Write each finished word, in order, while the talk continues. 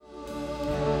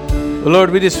Well,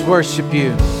 Lord, we just worship you.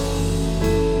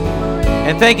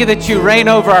 And thank you that you reign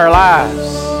over our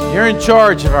lives. You're in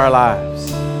charge of our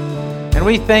lives. And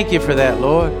we thank you for that,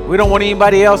 Lord. We don't want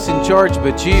anybody else in charge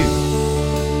but you.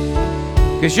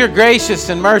 Because you're gracious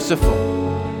and merciful,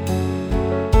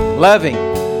 loving.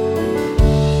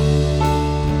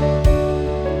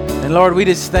 And Lord, we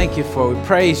just thank you for it. We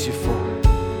praise you for it.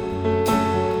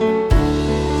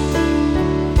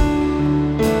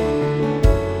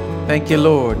 Thank you,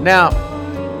 Lord. Now,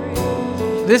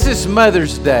 this is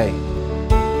Mother's Day.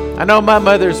 I know my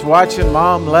mother's watching.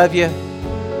 Mom, love you.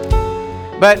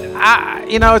 But,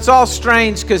 it's all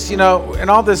strange because, in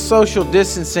all this social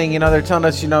distancing, they're telling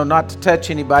us, not to touch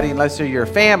anybody unless they're your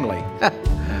family.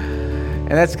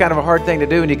 And that's kind of a hard thing to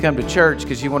do when you come to church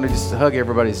because you want to just hug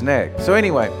everybody's neck. So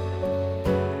anyway,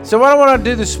 what I want to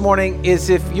do this morning is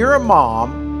if you're a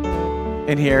mom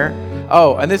in here,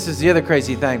 and this is the other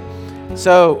crazy thing.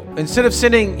 So instead of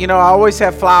sending, I always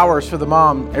have flowers for the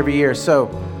mom every year. So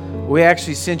we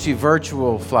actually sent you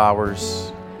virtual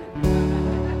flowers.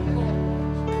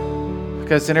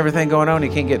 Because in everything going on,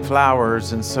 you can't get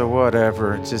flowers, and so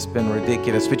whatever. It's just been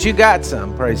ridiculous. But you got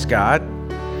some, praise God.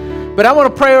 But I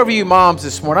want to pray over you moms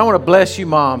this morning. I want to bless you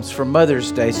moms for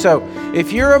Mother's Day. So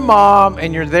if you're a mom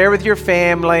and you're there with your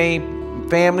family,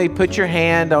 put your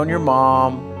hand on your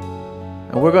mom.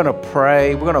 And we're going to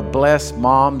pray. We're going to bless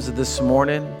moms this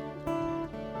morning.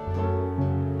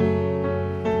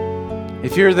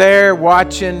 If you're there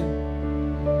watching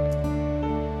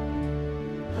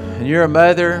and you're a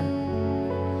mother,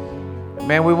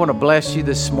 man, we want to bless you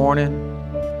this morning.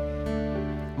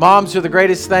 Moms are the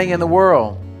greatest thing in the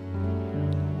world.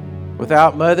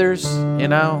 Without mothers,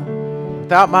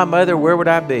 without my mother, where would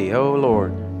I be? Oh,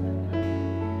 Lord.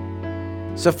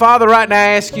 So, Father, right now I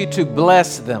ask you to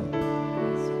bless them.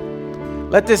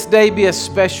 Let this day be a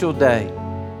special day.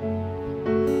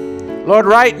 Lord,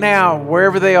 right now,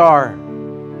 wherever they are,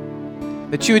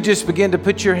 that you would just begin to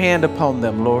put your hand upon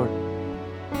them, Lord,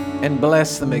 and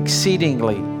bless them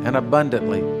exceedingly and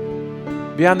abundantly,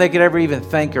 beyond they could ever even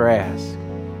think or ask.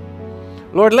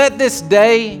 Lord, let this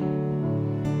day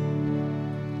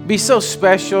be so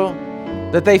special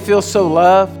that they feel so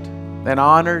loved and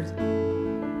honored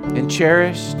and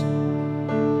cherished.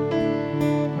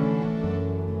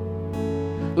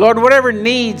 Lord, whatever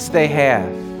needs they have,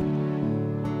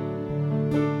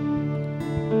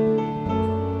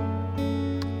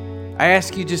 I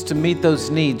ask you just to meet those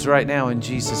needs right now in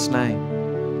Jesus' name.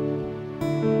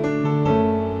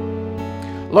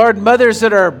 Lord, mothers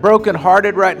that are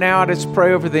brokenhearted right now, I just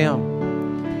pray over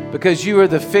them because you are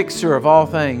the fixer of all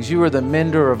things. You are the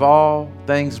mender of all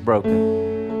things broken.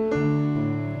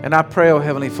 And I pray, oh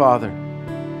Heavenly Father,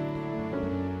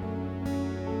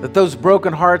 that those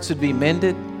broken hearts would be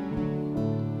mended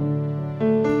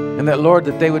and that, Lord,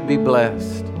 that they would be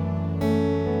blessed,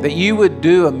 that you would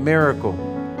do a miracle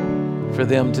for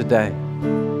them today.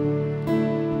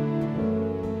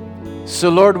 So,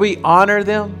 Lord, we honor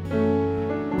them.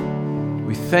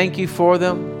 We thank you for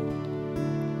them.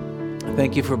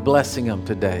 Thank you for blessing them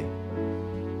today.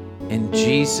 In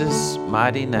Jesus'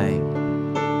 mighty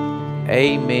name,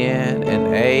 amen and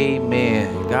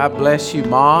amen. God bless you,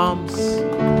 moms.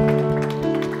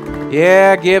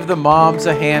 Yeah, give the moms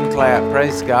a hand clap.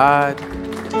 Praise God.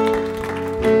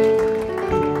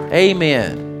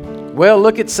 Amen. Well,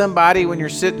 look at somebody when you're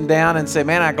sitting down and say,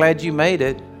 man, I'm glad you made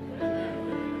it.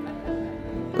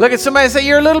 Look at somebody and say,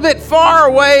 you're a little bit far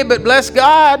away, but bless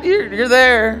God, you're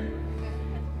there.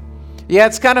 Yeah,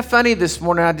 it's kind of funny this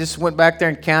morning. I just went back there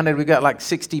and counted. We got like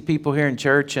 60 people here in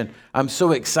church, and I'm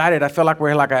so excited. I feel like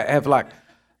we're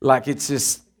like it's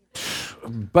just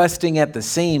busting at the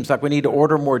seams, like we need to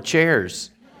order more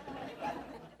chairs.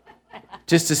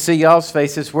 Just to see y'all's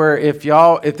faces, where if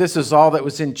this is all that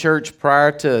was in church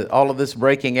prior to all of this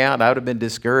breaking out, I would have been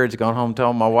discouraged, gone home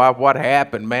telling my wife, what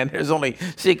happened, man? There's only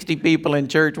 60 people in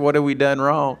church. What have we done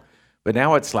wrong? But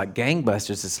now it's like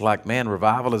gangbusters. It's like, man,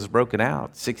 revival has broken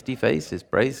out. 60 faces.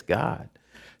 Praise God.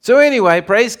 So anyway,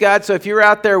 praise God. So if you're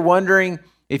out there wondering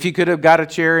if you could have got a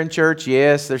chair in church,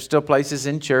 yes, there's still places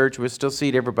in church. We'll still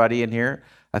seat everybody in here.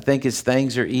 I think as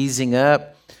things are easing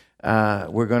up,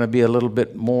 we're going to be a little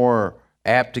bit more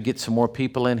apt to get some more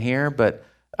people in here, but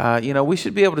we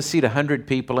should be able to seat 100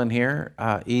 people in here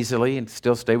easily and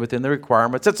still stay within the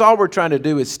requirements. That's all we're trying to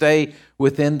do, is stay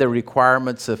within the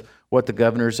requirements of what the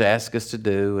governor's asked us to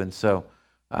do, and so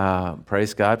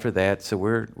praise God for that. So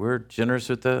we're generous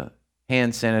with the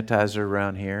hand sanitizer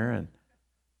around here,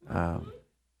 and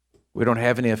we don't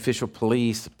have any official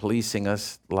police policing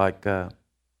us like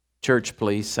church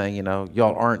police saying,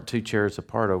 y'all aren't 2 chairs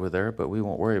apart over there, but we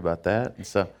won't worry about that. And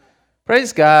so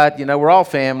praise God, we're all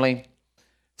family.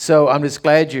 So I'm just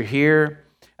glad you're here.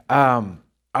 I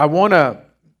want to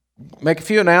make a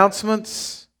few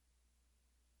announcements.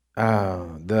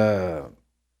 The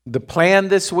plan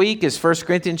this week is 1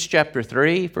 Corinthians chapter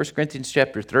 3. 1 Corinthians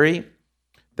chapter 3,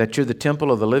 that you're the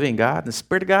temple of the living God, and the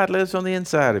Spirit of God lives on the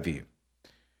inside of you.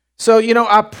 So,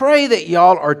 I pray that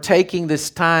y'all are taking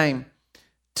this time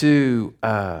to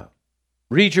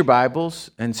read your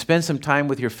Bibles and spend some time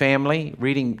with your family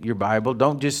reading your Bible.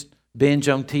 Don't just binge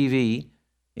on TV,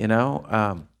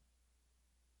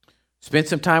 Spend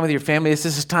some time with your family. This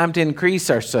is time to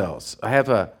increase ourselves. I have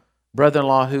a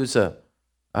brother-in-law who's a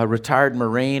retired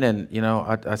Marine, and,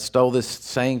 I stole this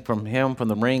saying from him from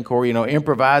the Marine Corps,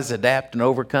 improvise, adapt, and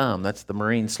overcome. That's the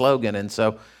Marine slogan. And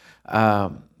so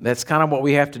that's kind of what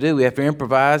we have to do. We have to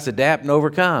improvise, adapt, and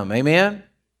overcome. Amen?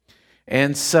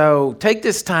 And so take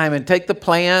this time and take the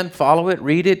plan, follow it,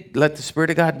 read it, let the Spirit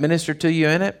of God minister to you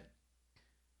in it.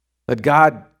 Let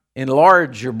God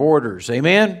enlarge your borders.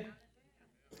 Amen?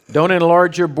 Don't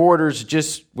enlarge your borders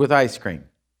just with ice cream.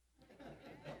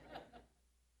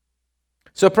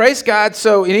 So praise God.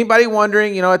 So anybody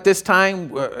wondering, at this time,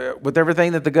 with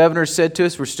everything that the governor said to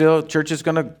us, church is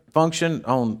going to function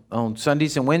on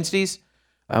Sundays and Wednesdays.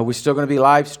 We're still going to be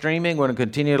live streaming. We're going to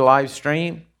continue to live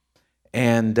stream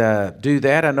and do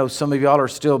that. I know some of y'all are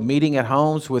still meeting at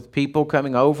homes with people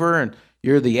coming over, and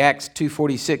you're the Acts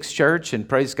 246 church, and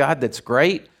praise God, that's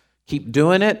great. Keep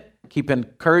doing it. Keep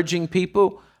encouraging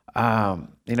people.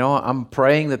 I'm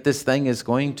praying that this thing is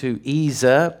going to ease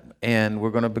up and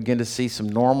we're going to begin to see some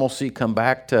normalcy come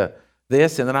back to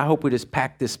this. And then I hope we just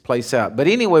pack this place out. But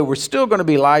anyway, we're still going to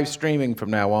be live streaming from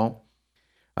now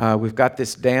on. We've got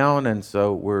this down. And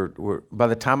so we're by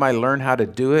the time I learn how to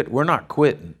do it, we're not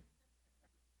quitting,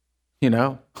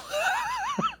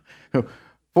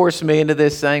 Force me into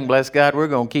this thing. Bless God, we're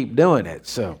going to keep doing it.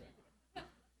 So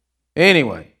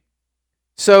anyway.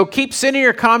 So keep sending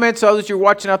your comments. Those you're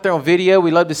watching out there on video, we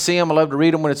love to see them. I love to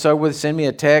read them when it's over with. Send me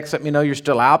a text. Let me know you're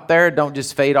still out there. Don't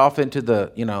just fade off into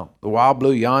the wild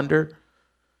blue yonder.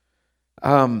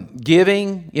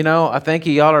 Giving, I think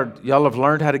y'all have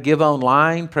learned how to give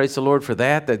online. Praise the Lord for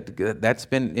that. That's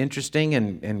been interesting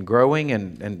and growing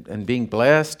and being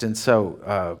blessed. And so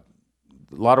a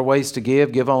lot of ways to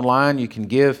give. Give online. You can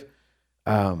give,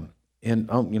 just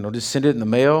send it in the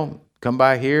mail. Come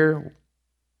by here.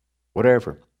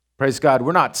 Whatever. Praise God.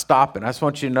 We're not stopping. I just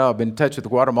want you to know I've been in touch with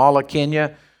Guatemala,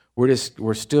 Kenya. We're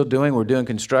doing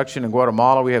construction in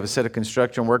Guatemala. We have a set of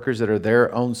construction workers that are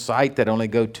there on site that only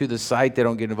go to the site. They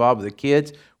don't get involved with the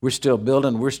kids. We're still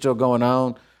building. We're still going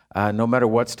on. No matter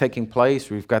what's taking place.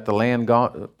 We've got the land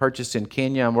purchased in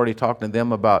Kenya. I'm already talking to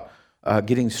them about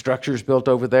getting structures built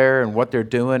over there and what they're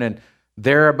doing. And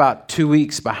they're about 2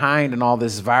 weeks behind in all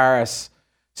this virus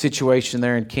situation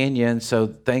there in Kenya, and so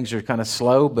things are kind of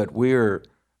slow, but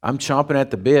I'm chomping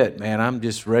at the bit, man. I'm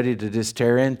just ready to just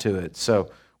tear into it. So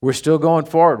we're still going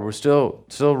forward. We're still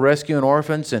rescuing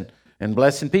orphans and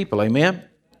blessing people. Amen?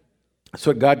 That's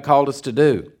what God called us to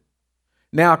do.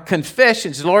 Now,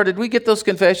 confessions. Lord, did we get those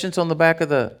confessions on the back of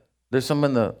there's some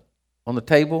on the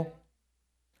table?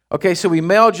 Okay, so we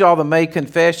mailed y'all the May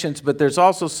confessions, but there's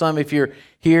also some, if you're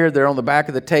here, they're on the back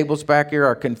of the tables back here,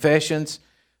 our confessions.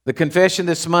 The confession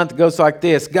this month goes like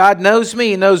this. God knows me.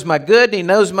 He knows my good and He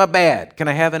knows my bad. Can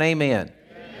I have an amen?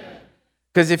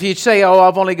 Because if you say,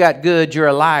 I've only got good, you're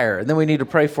a liar. And then we need to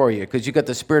pray for you because you got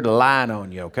the spirit of lying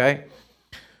on you, okay?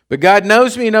 But God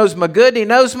knows me. He knows my good and He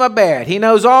knows my bad. He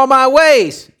knows all my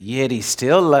ways, yet He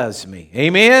still loves me.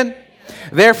 Amen?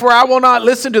 Therefore, I will not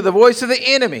listen to the voice of the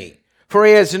enemy, for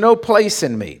he has no place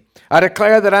in me. I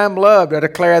declare that I am loved. I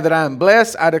declare that I am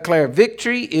blessed. I declare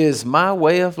victory is my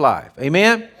way of life.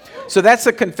 Amen? So that's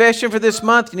the confession for this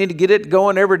month. You need to get it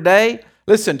going every day.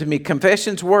 Listen to me.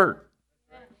 Confessions work.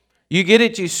 You get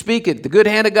it, you speak it. The good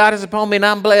hand of God is upon me and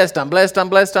I'm blessed. I'm blessed, I'm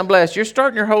blessed, I'm blessed. You're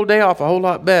starting your whole day off a whole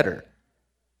lot better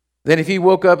than if you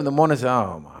woke up in the morning and said,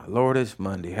 oh, my Lord, it's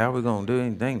Monday. How are we going to do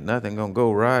anything? Nothing going to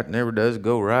go right. Never does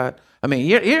go right. I mean,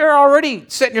 you're already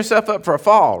setting yourself up for a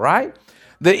fall, right?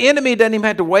 The enemy doesn't even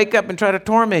have to wake up and try to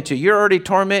torment you. You're already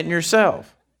tormenting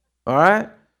yourself. All right?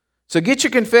 So get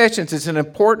your confessions. It's an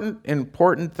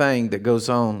important thing that goes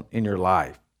on in your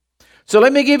life. So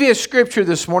let me give you a scripture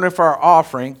this morning for our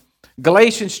offering.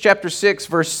 Galatians chapter 6,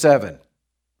 verse 7.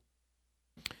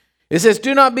 It says,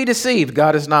 do not be deceived.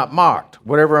 God is not mocked.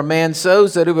 Whatever a man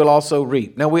sows, that he will also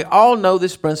reap. Now, we all know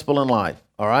this principle in life.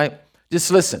 All right? Just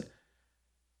listen.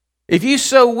 If you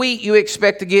sow wheat, you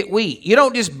expect to get wheat. You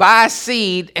don't just buy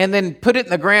seed and then put it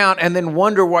in the ground and then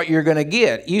wonder what you're going to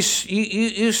get. You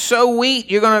sow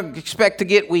wheat, you're going to expect to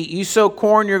get wheat. You sow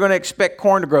corn, you're going to expect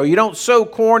corn to grow. You don't sow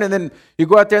corn and then you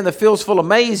go out there in the fields full of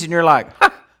maize and you're like,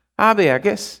 hobby, I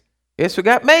guess we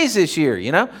got maize this year,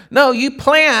 you know. No, you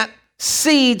plant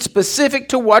seed specific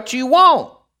to what you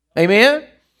want. Amen?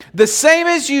 The same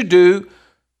as you do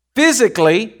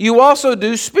physically, you also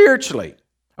do spiritually.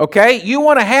 Okay? You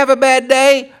want to have a bad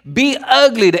day? Be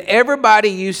ugly to everybody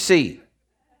you see.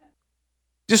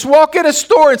 Just walk in a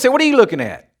store and say, what are you looking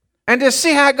at? And just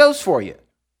see how it goes for you.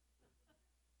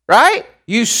 Right?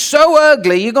 You so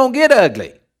ugly, you're going to get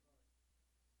ugly.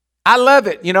 I love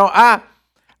it. You know,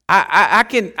 I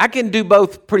can do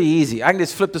both pretty easy. I can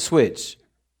just flip the switch.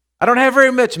 I don't have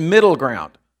very much middle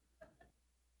ground.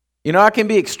 You know, I can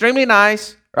be extremely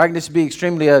nice or I can just be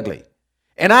extremely ugly.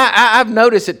 And I've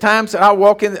noticed at times that I'll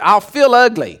walk in, I'll feel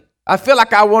ugly. I feel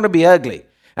like I want to be ugly.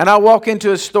 And I'll walk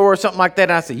into a store or something like that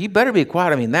and I say, you better be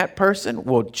quiet. I mean, that person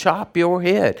will chop your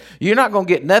head. You're not going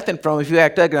to get nothing from them if you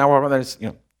act ugly. And I walk over there and say, you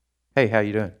know, hey, how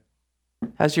you doing?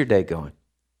 How's your day going?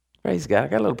 Praise God, I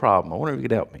got a little problem. I wonder if you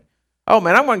could help me. Oh,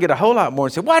 man, I'm going to get a whole lot more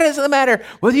and say, what does it matter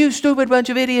with you stupid bunch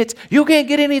of idiots? You can't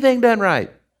get anything done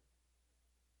right.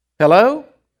 Hello?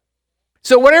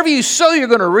 So whatever you sow, you're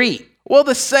going to reap. Well,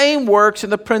 the same works in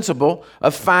the principle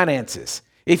of finances.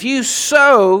 If you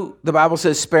sow, the Bible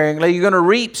says sparingly, you're going to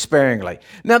reap sparingly.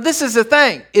 Now, this is the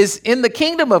thing, is in the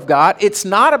kingdom of God, it's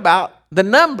not about the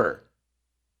number.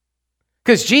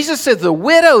 Because Jesus said the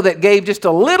widow that gave just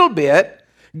a little bit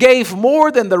gave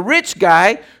more than the rich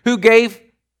guy who gave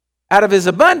out of his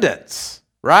abundance,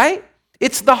 right?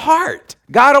 It's the heart.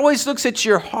 God always looks at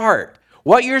your heart,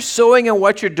 what you're sowing and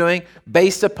what you're doing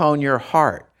based upon your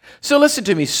heart. So listen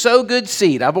to me, sow good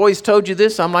seed. I've always told you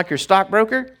this, I'm like your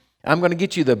stockbroker. I'm going to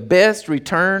get you the best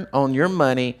return on your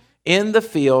money in the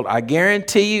field. I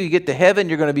guarantee you get to heaven,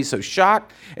 you're going to be so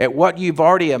shocked at what you've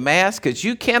already amassed because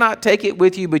you cannot take it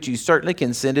with you, but you certainly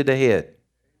can send it ahead.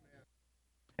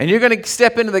 And you're going to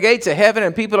step into the gates of heaven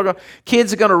and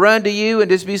kids are going to run to you and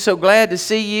just be so glad to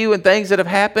see you and things that have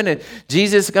happened. And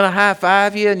Jesus is going to high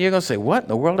five you and you're going to say, what in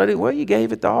the world did I do? Well, you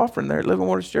gave it the offering there at Living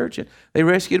Waters Church and they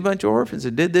rescued a bunch of orphans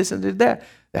and did this and did that.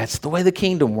 That's the way the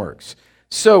kingdom works.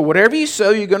 So whatever you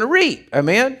sow, you're going to reap.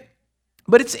 Amen?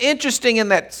 But it's interesting in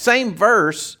that same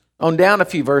verse, on down a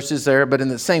few verses there, but in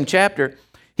the same chapter,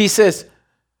 he says,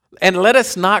 and let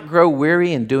us not grow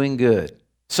weary in doing good.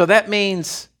 So that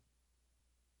means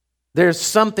there's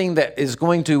something that is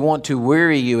going to want to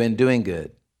weary you in doing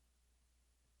good.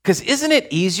 Because isn't it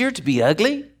easier to be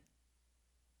ugly?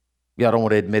 Y'all don't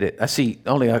want to admit it. I see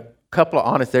only a couple of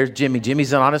honest. There's Jimmy.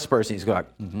 Jimmy's an honest person. He's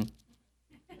like, mm-hmm.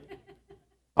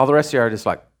 All the rest of you are just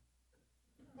like,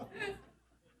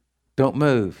 don't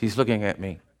move. He's looking at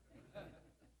me.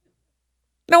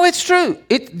 No, it's true.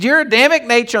 Your Adamic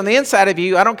nature on the inside of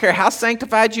you, I don't care how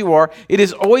sanctified you are, it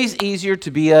is always easier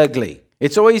to be ugly.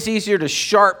 It's always easier to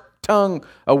sharp tongue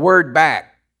a word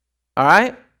back. All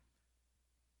right?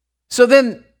 So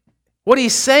then what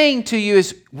he's saying to you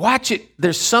is, watch it.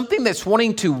 There's something that's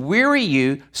wanting to weary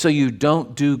you so you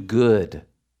don't do good.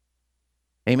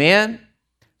 Amen?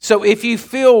 So if you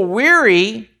feel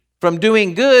weary from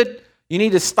doing good, you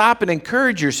need to stop and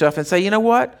encourage yourself and say, you know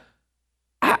what?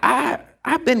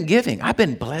 I've been giving. I've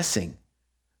been blessing.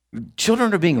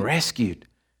 Children are being rescued.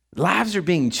 Lives are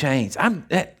being changed.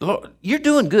 Lord, you're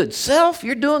doing good. Self,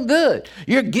 you're doing good.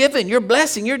 You're giving, you're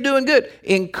blessing, you're doing good.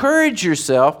 Encourage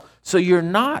yourself so you're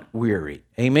not weary.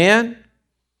 Amen?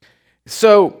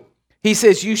 So he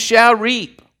says, you shall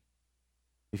reap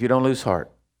if you don't lose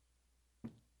heart.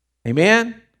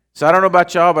 Amen? So I don't know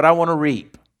about y'all, but I want to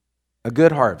reap a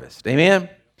good harvest. Amen?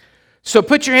 So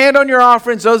put your hand on your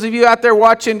offerings. Those of you out there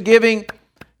watching, giving,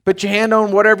 put your hand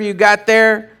on whatever you got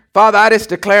there. Father, I just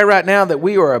declare right now that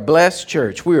we are a blessed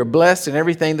church. We are blessed in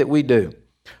everything that we do.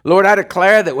 Lord, I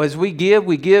declare that as we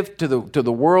give to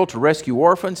the world to rescue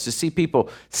orphans, to see people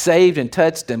saved and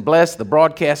touched and blessed, the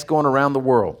broadcast going around the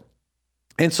world.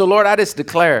 And so, Lord, I just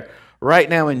declare right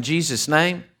now in Jesus'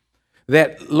 name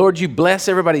that, Lord, you bless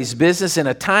everybody's business in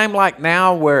a time like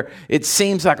now where it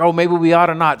seems like, oh, maybe we ought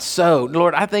to not sow.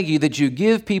 Lord, I thank you that you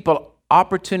give people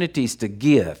opportunities to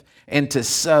give and to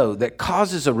sow that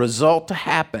causes a result to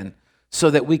happen so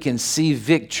that we can see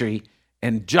victory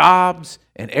and jobs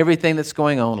and everything that's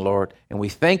going on, Lord. And we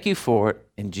thank you for it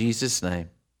in Jesus' name.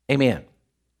 Amen.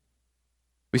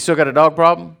 We still got a dog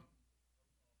problem?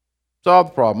 Solve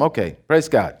the problem. Okay. Praise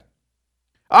God.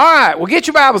 All right. Well, get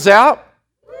your Bibles out.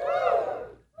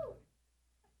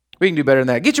 We can do better than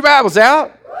that. Get your Bibles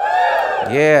out.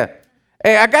 Yeah.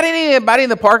 Hey, I got anybody in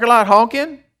the parking lot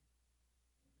honking?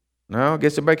 No, I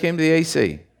guess everybody came to the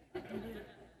AC.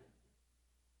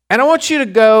 And I want you to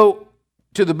go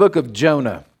to the book of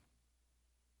Jonah,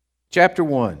 chapter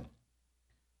 1.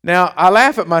 Now, I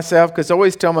laugh at myself because I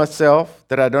always tell myself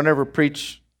that I don't ever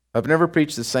preach I've never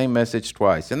preached the same message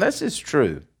twice. And this is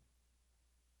true.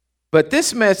 But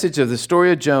this message of the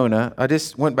story of Jonah, I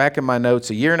just went back in my notes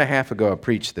a year and a half ago, I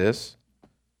preached this.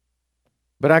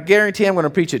 But I guarantee I'm going to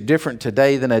preach it different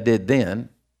today than I did then.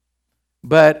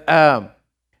 But,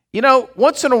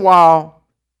 once in a while,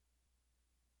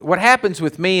 what happens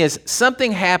with me is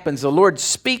something happens. The Lord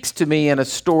speaks to me in a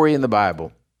story in the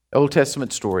Bible, Old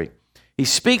Testament story. He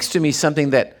speaks to me something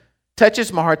that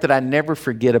touches my heart that I never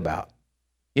forget about.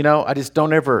 I just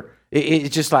don't ever,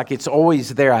 it's just like it's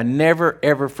always there. I never,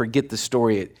 ever forget the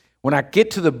story. When I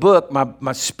get to the book,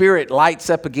 my spirit lights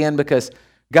up again because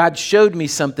God showed me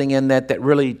something in that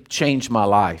really changed my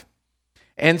life.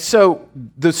 And so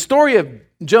the story of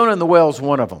Jonah and the whale is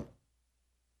one of them.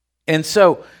 And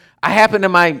so I happen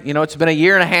to it's been a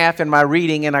year and a half in my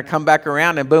reading, and I come back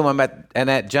around and boom, I'm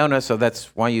at Jonah. So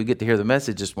that's why you get to hear the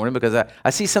message this morning, because I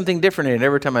see something different in it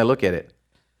every time I look at it.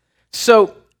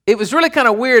 So it was really kind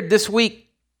of weird this week.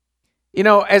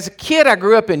 As a kid, I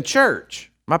grew up in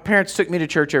church. My parents took me to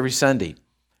church every Sunday.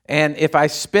 And if I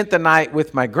spent the night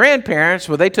with my grandparents,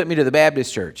 well, they took me to the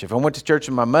Baptist church. If I went to church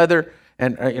with my mother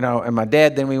and my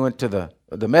dad, then we went to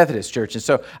the Methodist church. And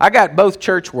so I got both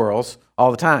church worlds all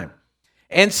the time.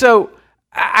 And so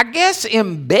I guess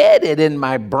embedded in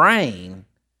my brain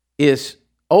is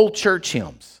old church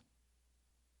hymns.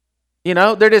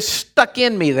 They're just stuck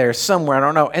in me there somewhere. I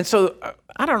don't know. And so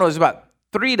I don't know, it was about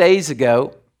 3 days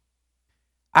ago,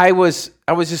 I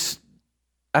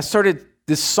started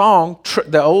this song,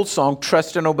 the old song,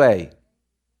 Trust and Obey.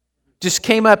 Just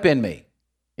came up in me,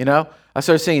 I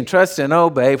started singing, trust and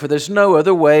obey, for there's no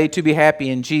other way to be happy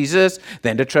in Jesus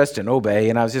than to trust and obey.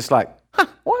 And I was just like,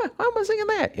 why am I singing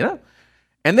that,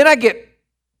 And then I get,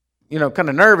 kind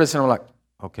of nervous, and I'm like,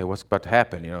 okay, what's about to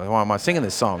happen? Why am I singing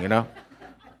this song,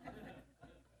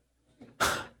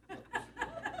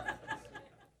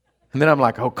 And then I'm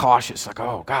like, cautious, like,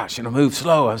 oh gosh, move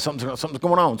slow. Something's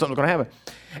going on. Something's going to happen.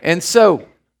 And so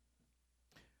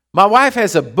my wife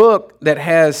has a book that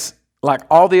has like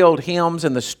all the old hymns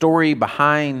and the story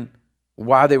behind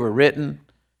why they were written.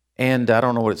 And I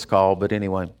don't know what it's called, but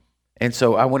anyway. And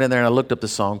so I went in there and I looked up the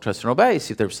song Trust and Obey,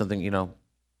 see if there was something,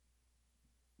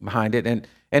 behind it. And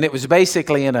it was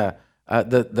basically in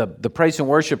the praise and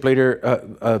worship leader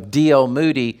of D.L.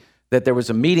 Moody, that there was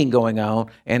a meeting going on,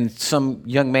 and some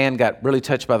young man got really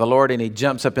touched by the Lord, and he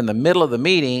jumps up in the middle of the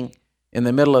meeting, in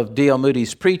the middle of D.L.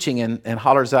 Moody's preaching, and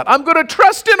hollers out, I'm going to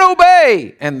trust and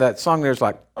obey. And that song there's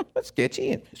like, that's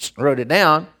sketchy, and wrote it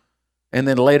down, and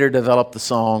then later developed the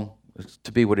song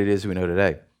to be what it is we know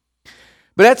today.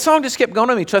 But that song just kept going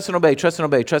on me, trust and obey, trust and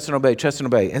obey, trust and obey, trust and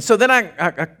obey. And so then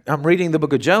I'm reading the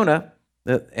book of Jonah,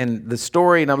 and the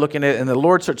story, and I'm looking at it, and the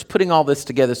Lord starts putting all this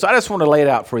together. So I just want to lay it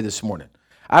out for you this morning.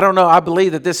 I don't know. I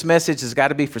believe that this message has got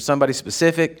to be for somebody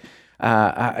specific.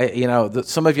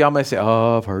 Some of y'all may say,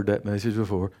 oh, I've heard that message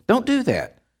before. Don't do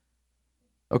that.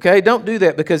 Okay? Don't do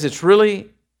that, because it's really,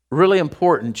 really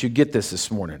important you get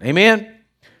this morning. Amen?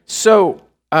 So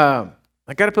I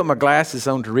got to put my glasses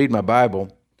on to read my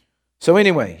Bible. So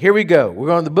anyway, here we go. We're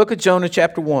going to the book of Jonah,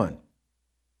 chapter 1,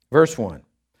 verse 1.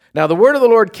 Now the word of the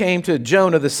Lord came to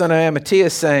Jonah, the son of Amittai,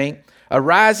 saying,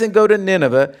 Arise and go to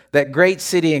Nineveh, that great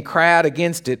city, and cry out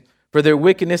against it, for their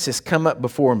wickedness has come up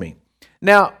before me.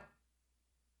 Now,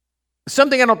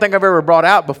 something I don't think I've ever brought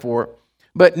out before,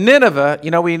 but Nineveh,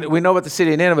 we know about the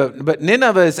city of Nineveh, but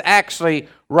Nineveh is actually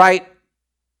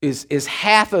is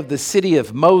half of the city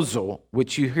of Mosul,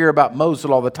 which you hear about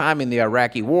Mosul all the time in the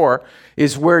Iraqi war,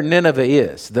 is where Nineveh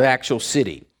is, the actual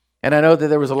city. And I know that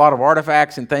there was a lot of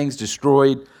artifacts and things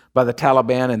destroyed by the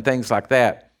Taliban and things like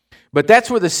that. But that's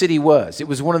where the city was. It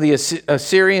was one of the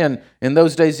Assyrian, in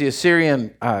those days, the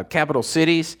Assyrian capital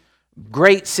cities.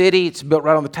 Great city. It's built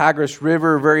right on the Tigris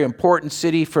River. Very important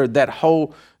city for that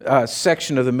whole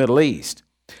section of the Middle East.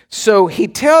 So he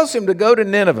tells him to go to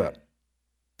Nineveh.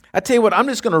 I tell you what, I'm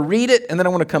just going to read it, and then I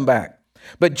want to come back.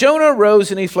 But Jonah arose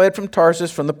and he fled from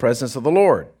Tarsus from the presence of the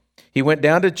Lord. He went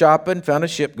down to Joppa and found a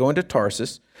ship going to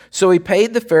Tarsus. So he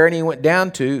paid the fare, and he went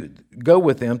down to go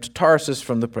with them to Tarsus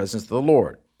from the presence of the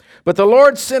Lord. But the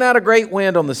Lord sent out a great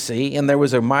wind on the sea, and there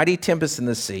was a mighty tempest in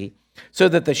the sea, so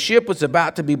that the ship was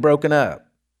about to be broken up.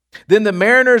 Then the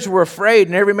mariners were afraid,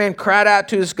 and every man cried out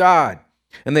to his God.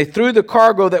 And they threw the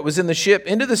cargo that was in the ship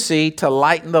into the sea to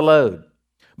lighten the load.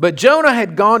 But Jonah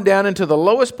had gone down into the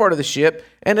lowest part of the ship,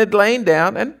 and had lain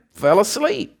down and fell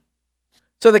asleep.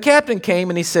 So the captain came,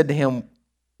 and he said to him,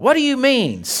 What do you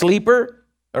mean, sleeper?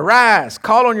 Arise,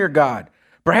 call on your God.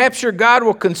 Perhaps your God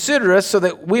will consider us so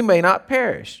that we may not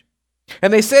perish.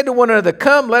 And they said to one another,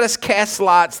 Come, let us cast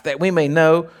lots that we may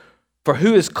know for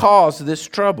who has caused this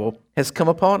trouble has come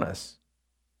upon us.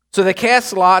 So they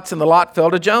cast lots, and the lot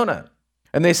fell to Jonah.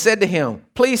 And they said to him,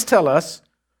 please tell us,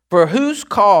 for whose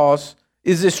cause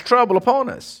is this trouble upon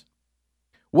us?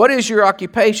 What is your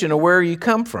occupation, or where you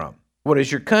come from? What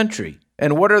is your country?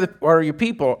 And what are your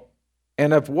people?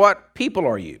 And of what people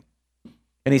are you?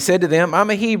 And he said to them, I'm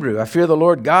a Hebrew. I fear the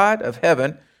Lord God of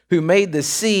heaven, who made the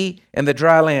sea and the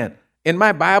dry land. In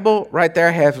my Bible, right there,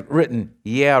 I have written,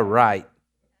 yeah, right.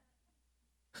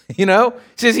 You know,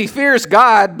 it says he fears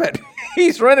God, but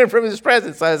he's running from his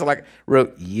presence. So I was like,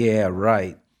 wrote, yeah,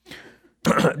 right.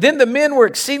 Then the men were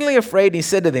exceedingly afraid, and he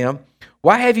said to them,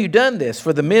 why have you done this?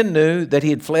 For the men knew that he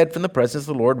had fled from the presence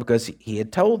of the Lord, because he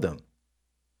had told them.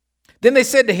 Then they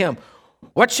said to him,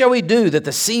 what shall we do that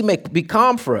the sea may be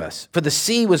calm for us? For the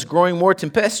sea was growing more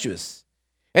tempestuous.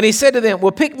 And he said to them,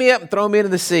 well, pick me up and throw me into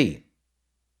the sea,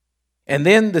 and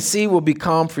then the sea will be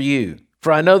calm for you.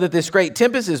 For I know that this great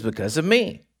tempest is because of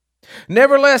me.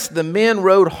 Nevertheless, the men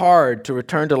rowed hard to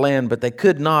return to land, but they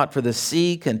could not, for the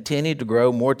sea continued to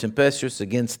grow more tempestuous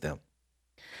against them.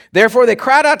 Therefore they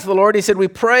cried out to the Lord. He said, we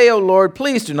pray, O Lord,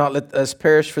 please do not let us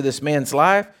perish for this man's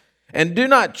life, and do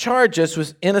not charge us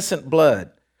with innocent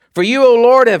blood. For you, O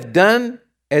Lord, have done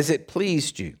as it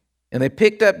pleased you. And they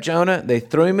picked up Jonah, they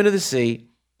threw him into the sea,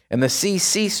 and the sea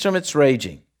ceased from its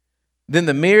raging. Then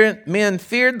the men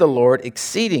feared the Lord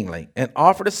exceedingly, and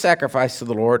offered a sacrifice to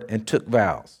the Lord, and took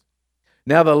vows.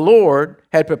 Now the Lord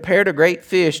had prepared a great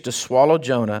fish to swallow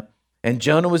Jonah, and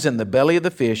Jonah was in the belly of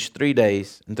the fish 3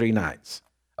 days and 3 nights.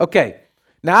 Okay,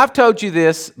 now I've told you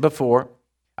this before.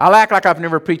 I'll act like I've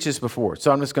never preached this before,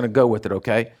 so I'm just going to go with it,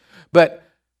 okay? But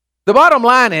the bottom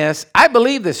line is, I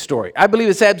believe this story. I believe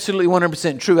it's absolutely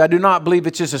 100% true. I do not believe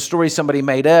it's just a story somebody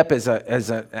made up as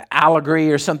an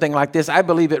allegory or something like this. I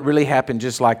believe it really happened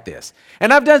just like this.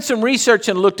 And I've done some research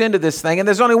and looked into this thing, and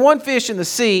there's only one fish in the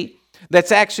sea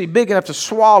that's actually big enough to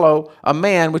swallow a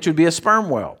man, which would be a sperm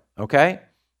whale, okay?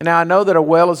 Now, I know that a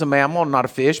whale is a mammal, not a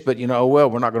fish, but, we're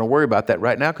not going to worry about that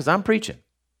right now because I'm preaching,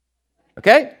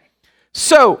 okay?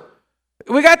 So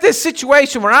we got this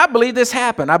situation where I believe this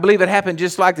happened. I believe it happened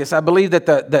just like this. I believe that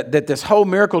that this whole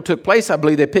miracle took place. I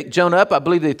believe they picked Jonah up. I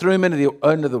believe they threw him into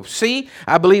the sea.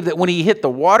 I believe that when he hit the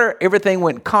water, everything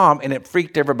went calm, and it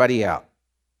freaked everybody out,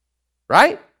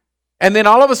 right? And then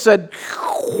all of a sudden,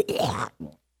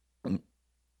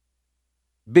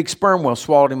 big sperm whale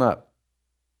swallowed him up.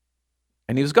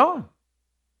 And he was gone.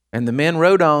 And the men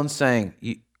rowed on saying,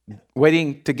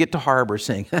 waiting to get to harbor,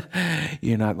 saying,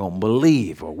 you're not going to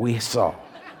believe what we saw.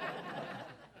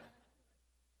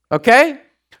 Okay?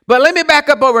 But let me back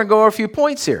up over and go over a few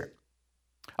points here.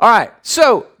 All right.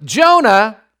 So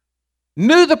Jonah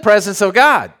knew the presence of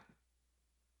God.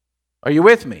 Are you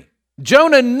with me?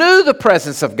 Jonah knew the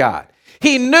presence of God.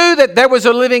 He knew that there was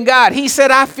a living God. He said,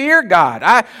 I fear God.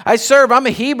 I'm a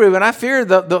Hebrew, and I fear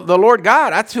the Lord God.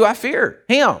 That's who I fear,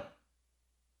 him.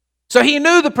 So he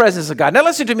knew the presence of God. Now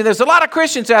listen to me. There's a lot of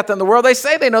Christians out there in the world. They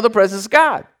say they know the presence of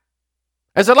God.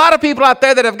 There's a lot of people out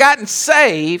there that have gotten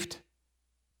saved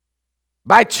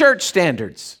by church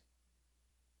standards.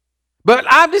 But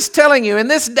I'm just telling you, in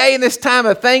this day and this time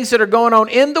of things that are going on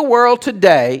in the world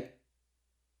today,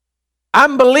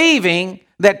 I'm believing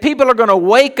that people are going to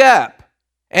wake up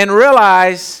and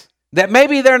realize that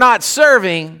maybe they're not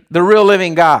serving the real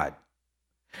living God.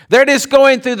 They're just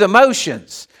going through the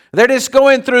motions. They're just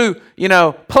going through,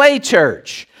 play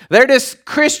church. They're just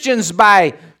Christians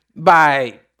by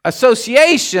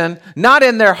association, not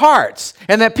in their hearts.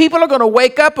 And that people are going to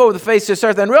wake up over the face of this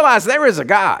earth and realize there is a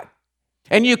God.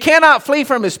 And you cannot flee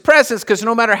from his presence, because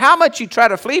no matter how much you try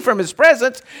to flee from his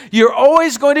presence, you're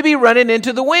always going to be running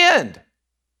into the wind.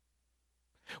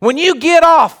 When you get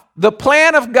off the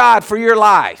plan of God for your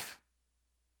life,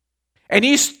 and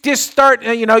you just start,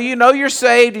 you're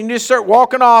saved, and you just start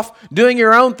walking off doing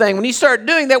your own thing. When you start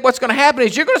doing that, what's going to happen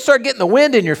is you're going to start getting the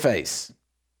wind in your face.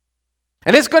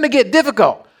 And it's going to get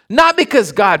difficult. Not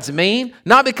because God's mean,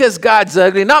 not because God's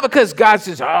ugly, not because God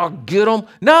says, oh, get them.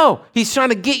 No, he's trying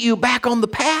to get you back on the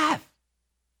path.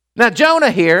 Now,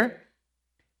 Jonah here,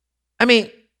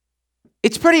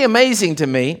 it's pretty amazing to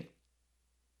me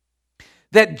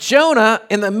that Jonah,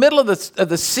 in the middle of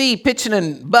the sea, pitching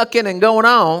and bucking and going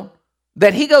on,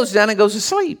 that he goes down and goes to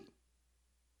sleep.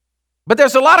 But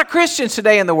there's a lot of Christians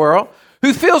today in the world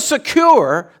who feel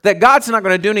secure that God's not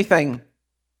going to do anything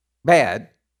bad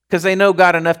because they know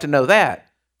God enough to know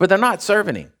that, but they're not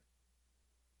serving him.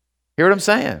 Hear what I'm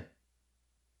saying?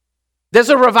 There's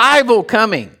a revival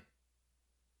coming.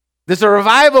 There's a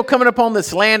revival coming upon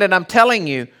this land, and I'm telling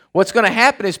you, what's going to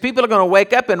happen is people are going to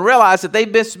wake up and realize that they've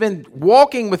just been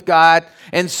walking with God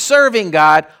and serving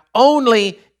God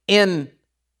only in,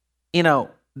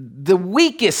 the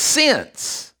weakest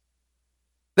sense.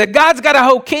 That God's got a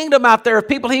whole kingdom out there of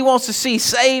people he wants to see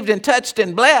saved and touched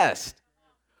and blessed.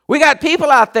 We got people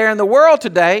out there in the world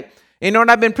today, and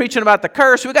I've been preaching about the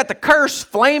curse. We got the curse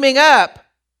flaming up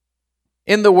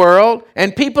in the world,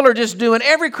 and people are just doing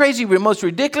every crazy, most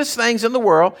ridiculous things in the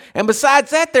world. And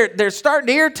besides that, they're starting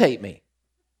to irritate me.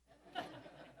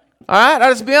 All right,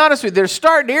 I'll just be honest with you. They're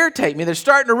starting to irritate me. They're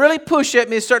starting to really push at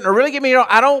me. They're starting to really get me,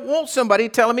 I don't want somebody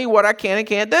telling me what I can and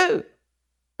can't do.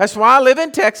 That's why I live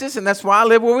in Texas, and that's why I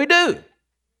live where we do.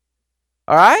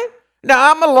 All right?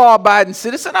 Now, I'm a law-abiding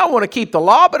citizen. I want to keep the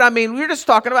law, but we're just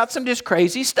talking about some just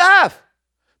crazy stuff.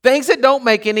 Things that don't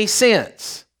make any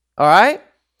sense. All right?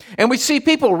 And we see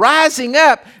people rising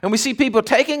up, and we see people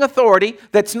taking authority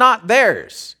that's not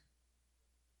theirs.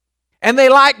 And they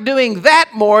like doing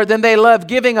that more than they love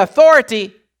giving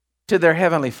authority to their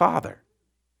Heavenly Father.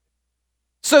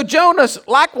 So Jonah's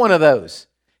like one of those.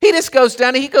 He just goes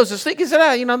down and he goes to sleep. He said,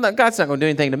 God's not going to do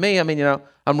anything to me.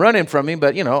 I'm running from him,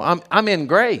 but, I'm in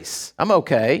grace. I'm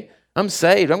okay. I'm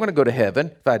saved. I'm going to go to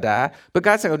heaven if I die. But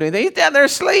God's not going to do anything. He's down there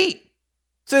asleep.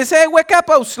 So they say, hey, wake up,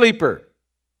 oh sleeper.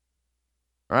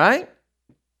 All right?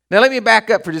 Now let me back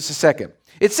up for just a second.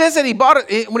 It says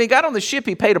that when he got on the ship,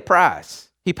 he paid a price.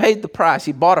 He paid the price.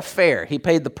 He bought a fare. He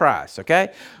paid the price,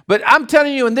 okay? But I'm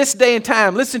telling you, in this day and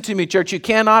time, listen to me, church, you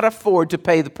cannot afford to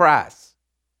pay the price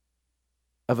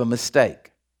of a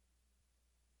mistake.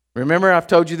 Remember, I've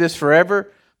told you this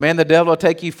forever. Man, the devil will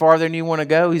take you farther than you want to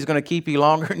go. He's going to keep you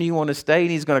longer than you want to stay, and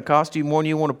he's going to cost you more than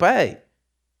you want to pay.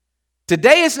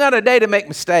 Today is not a day to make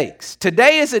mistakes.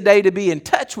 Today is a day to be in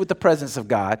touch with the presence of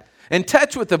God, in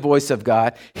touch with the voice of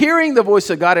God, hearing the voice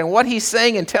of God and what he's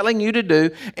saying and telling you to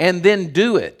do, and then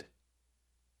do it.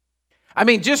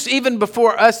 Just even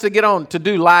before us to get on to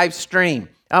do live stream,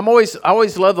 I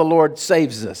always love the Lord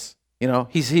saves us.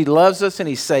 He loves us and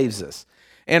he saves us.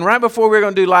 And right before we were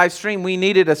going to do live stream, we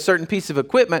needed a certain piece of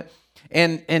equipment.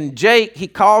 And Jake, he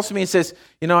calls me and says,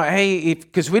 hey,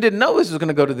 because we didn't know this was going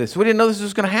to go to this. We didn't know this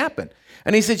was going to happen.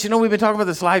 And he said, we've been talking about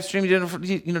this live stream. Do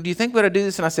you think we ought to do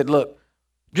this? And I said, look,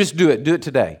 just do it. Do it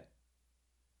today.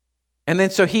 And then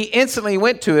so he instantly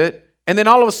went to it. And then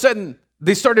all of a sudden,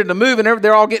 they started to move and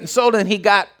they're all getting sold. And he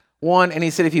got one. And he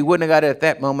said, if he wouldn't have got it at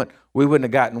that moment, we wouldn't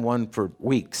have gotten one for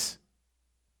weeks.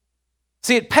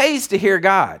 See, it pays to hear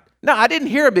God. No, I didn't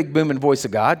hear a big booming voice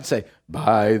of God and say,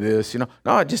 buy this. No,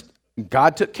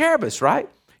 God took care of us, right?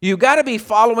 You got to be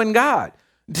following God.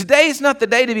 Today's not the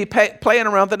day to be playing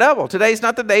around with the devil. Today's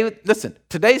not the day,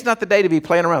 today's not the day to be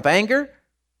playing around with anger,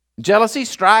 jealousy,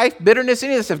 strife, bitterness,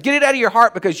 any of this stuff. Get it out of your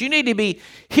heart because you need to be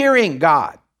hearing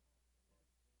God.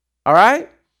 All right?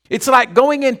 It's like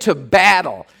going into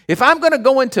battle. If I'm going to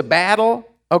go into battle,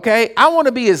 okay, I want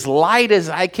to be as light as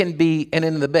I can be and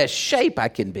in the best shape I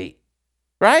can be.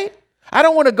 Right? I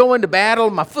don't want to go into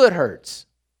battle, my foot hurts.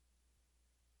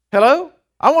 Hello?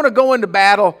 I want to go into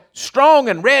battle strong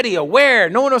and ready, aware,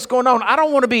 knowing what's going on. I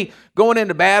don't want to be going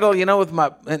into battle,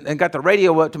 with and got the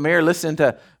radio up to me or listening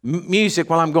to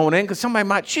music while I'm going in because somebody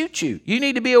might shoot you. You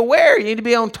need to be aware. You need to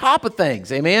be on top of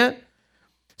things. Amen?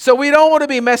 So we don't want to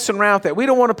be messing around with that. We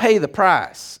don't want to pay the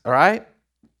price. All right?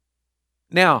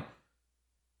 Now,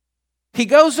 he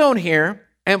goes on here,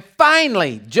 and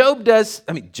finally, Jonah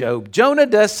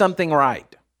does something right.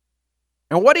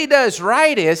 And what he does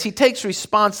right is he takes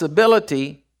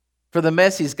responsibility for the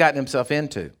mess he's gotten himself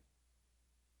into.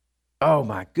 Oh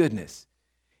my goodness.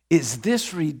 Is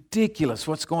this ridiculous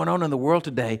what's going on in the world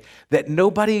today that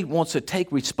nobody wants to take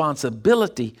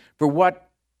responsibility for what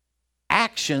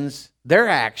their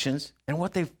actions, and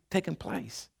what they've taken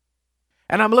place?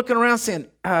 And I'm looking around saying,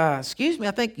 excuse me,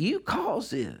 I think you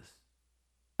caused this.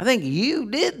 I think you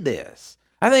did this.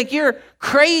 I think your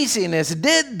craziness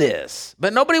did this.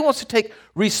 But nobody wants to take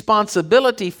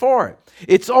responsibility for it.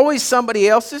 It's always somebody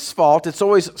else's fault. It's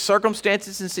always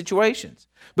circumstances and situations.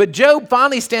 But Job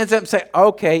finally stands up and says,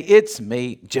 okay, it's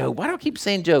me. Job. Why do I keep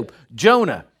saying Job?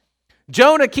 Jonah.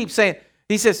 Jonah keeps saying,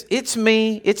 he says, it's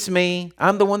me.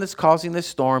 I'm the one that's causing this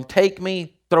storm. Take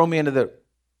me, throw me into the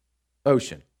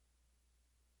ocean.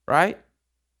 Right?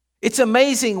 It's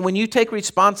amazing when you take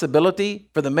responsibility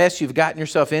for the mess you've gotten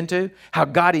yourself into, how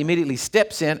God immediately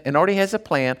steps in and already has a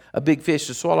plan, a big fish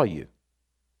to swallow you.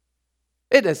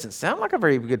 It doesn't sound like a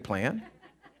very good plan,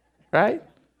 right?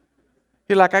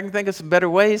 You're like, I can think of some better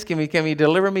ways. Can you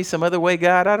deliver me some other way,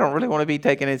 God? I don't really want to be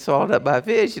taken and swallowed up by a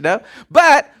fish,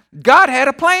 But God had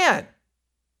a plan.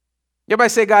 Everybody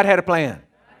say God had a plan.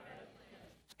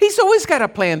 He's always got a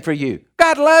plan for you.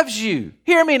 God loves you.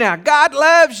 Hear me now. God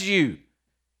loves you.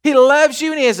 He loves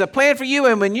you and he has a plan for you.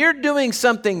 And when you're doing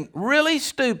something really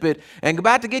stupid and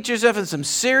about to get yourself in some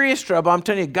serious trouble, I'm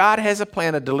telling you, God has a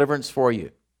plan of deliverance for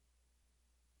you.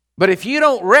 But if you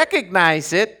don't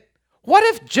recognize it, what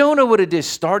if Jonah would have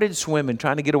just started swimming,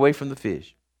 trying to get away from the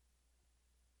fish?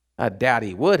 I doubt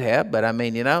he would have, but I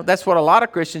mean, that's what a lot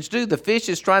of Christians do. The fish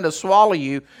is trying to swallow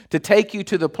you to take you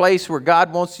to the place where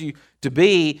God wants you to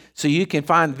be so you can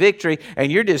find victory,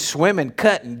 and you're just swimming,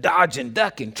 cutting, dodging,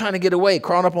 ducking, trying to get away,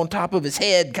 crawling up on top of his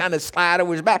head, kind of slide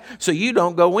over his back so you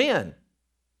don't go in.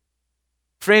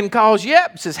 Friend calls you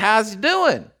up, says, how's he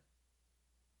doing?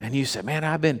 And you say, man,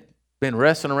 I've been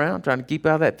wrestling around trying to keep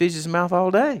out of that fish's mouth all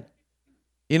day.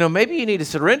 Maybe you need to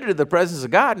surrender to the presence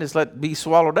of God and just let it be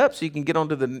swallowed up so you can get on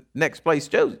to the next place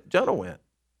Jonah went.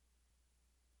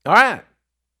 All right.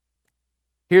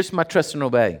 Here's my trust and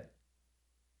obey.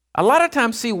 A lot of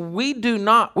times, see, we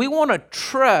want to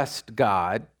trust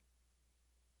God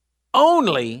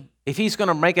only if he's going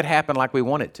to make it happen like we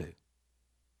want it to.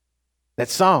 That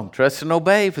song, trust and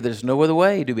obey, for there's no other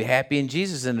way to be happy in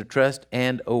Jesus than to trust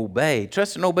and obey.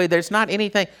 Trust and obey, there's not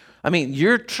anything. I mean,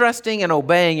 you're trusting and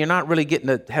obeying, you're not really getting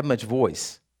to have much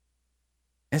voice.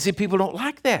 And see, people don't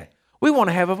like that. We want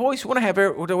to have a voice. We want to have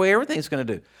the way everything's going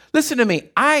to do. Listen to me.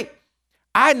 I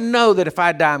know that if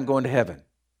I die, I'm going to heaven.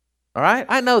 All right?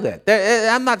 I know that.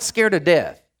 I'm not scared of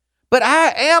death. But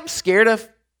I am scared of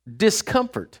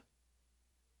discomfort.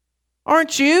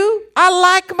 Aren't you? I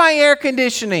like my air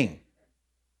conditioning.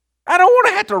 I don't want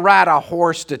to have to ride a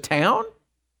horse to town.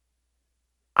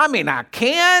 I mean, I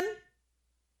can.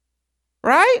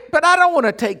 Right? But I don't want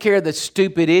to take care of the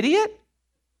stupid idiot.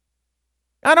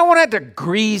 I don't want to have to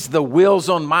grease the wheels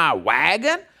on my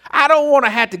wagon. I don't want to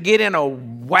have to get in a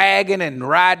wagon and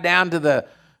ride down to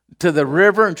the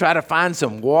river and try to find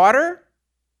some water.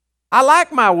 I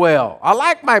like my well. I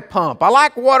like my pump. I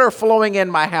like water flowing in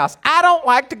my house. I don't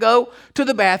like to go to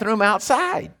the bathroom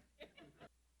outside.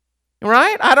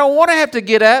 Right? I don't want to have to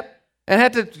get up and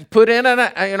have to put in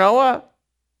a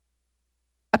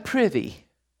privy.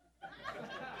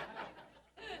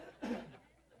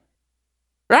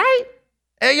 Right?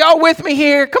 Are y'all with me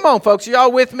here? Come on, folks. Are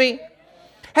y'all with me?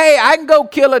 Hey, I can go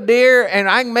kill a deer and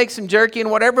I can make some jerky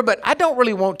and whatever, but I don't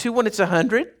really want to when it's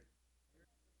 100.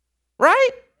 Right?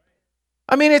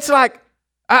 I mean, it's like,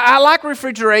 I like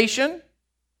refrigeration.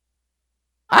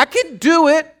 I can do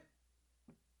it.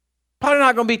 Probably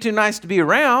not going to be too nice to be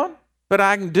around, but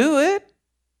I can do it.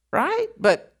 Right?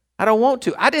 But I don't want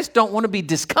to. I just don't want to be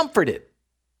discomforted.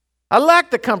 I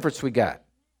like the comforts we got.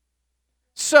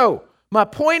 So, my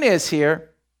point is here,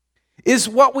 is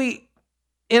what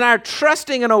in our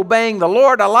trusting and obeying the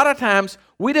Lord, a lot of times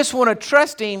we just want to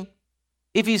trust him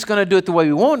if he's going to do it the way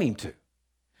we want him to.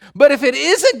 But if it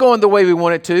isn't going the way we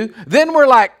want it to, then we're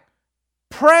like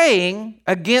praying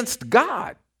against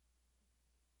God.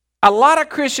 A lot of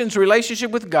Christians'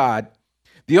 relationship with God,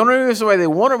 the only reason why they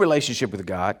want a relationship with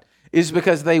God is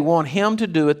because they want him to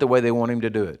do it the way they want him to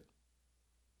do it.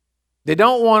 They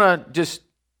don't want to just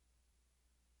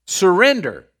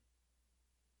surrender.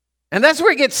 And that's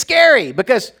where it gets scary,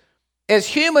 because as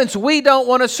humans, we don't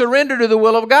want to surrender to the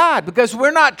will of God because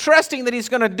we're not trusting that he's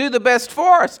going to do the best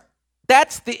for us.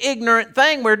 That's the ignorant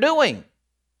thing we're doing.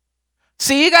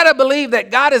 See, you got to believe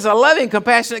that God is a loving,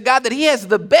 compassionate God, that he has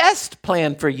the best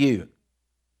plan for you.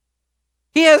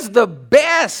 He has the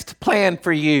best plan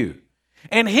for you.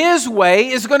 And his way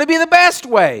is going to be the best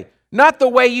way, not the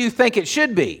way you think it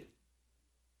should be.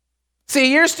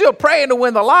 See, you're still praying to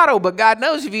win the lotto, but God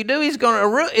knows if you do, it's going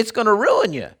to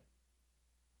ruin you.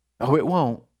 Oh, it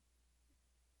won't.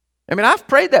 I mean, I've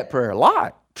prayed that prayer a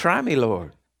lot. Try me,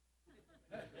 Lord.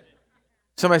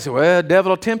 Somebody said, well, the devil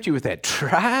will tempt you with that.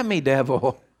 Try me,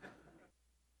 devil.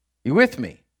 You with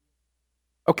me?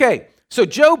 Okay, so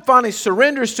Job finally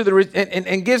surrenders to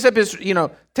and gives up his,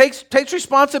 takes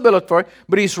responsibility for it,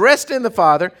 but he's resting in the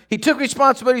Father. He took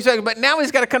responsibility, but now he's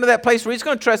got to come to that place where he's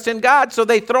going to trust in God. So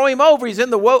they throw him over. He's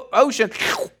in the ocean,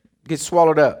 gets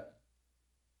swallowed up.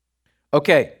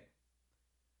 Okay,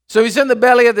 so he's in the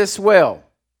belly of this whale.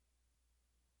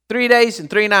 3 days and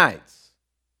 3 nights.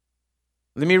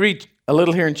 Let me read a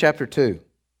little here in chapter 2.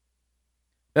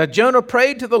 Now Jonah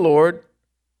prayed to the Lord,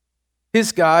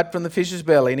 his God, from the fish's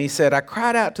belly, and he said, I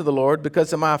cried out to the Lord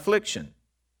because of my affliction.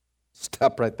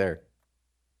 Stop right there.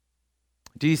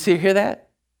 Do you hear that?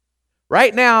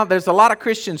 Right now, there's a lot of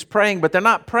Christians praying, but they're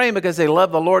not praying because they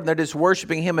love the Lord and they're just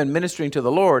worshiping him and ministering to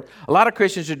the Lord. A lot of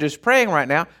Christians are just praying right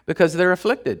now because they're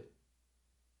afflicted.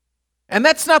 And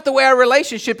that's not the way our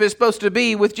relationship is supposed to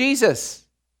be with Jesus.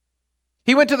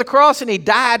 He went to the cross and he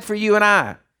died for you and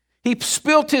I. He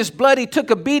spilt his blood. He took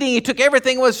a beating. He took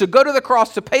everything it was to go to the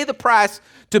cross, to pay the price,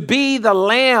 to be the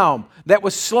lamb that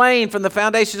was slain from the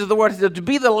foundations of the world, to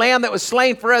be the lamb that was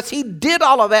slain for us. He did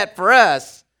all of that for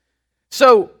us.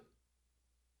 So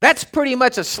That's pretty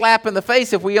much a slap in the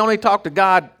face if we only talk to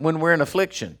God when we're in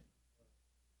affliction.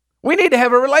 We need to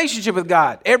have a relationship with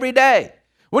God every day.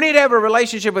 We need to have a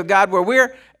relationship with God where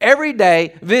we're every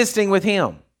day visiting with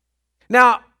Him.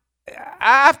 Now,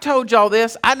 I've told y'all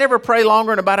this. I never pray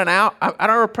longer than about an hour. I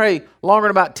don't ever pray longer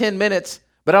than about 10 minutes,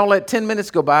 but I don't let 10 minutes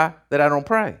go by that I don't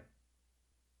pray.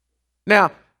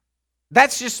 Now,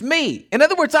 that's just me. In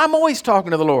other words, I'm always talking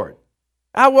to the Lord.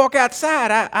 I walk outside.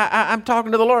 I'm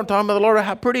talking to the Lord. I'm talking to the Lord about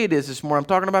how pretty it is this morning. I'm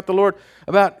talking about the Lord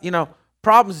about,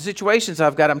 problems and situations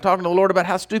I've got. I'm talking to the Lord about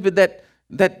how stupid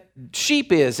that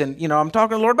sheep is. And, I'm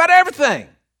talking to the Lord about everything.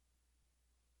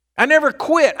 I never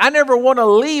quit. I never want to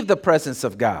leave the presence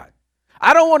of God.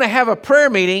 I don't want to have a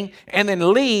prayer meeting and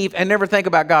then leave and never think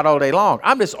about God all day long.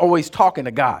 I'm just always talking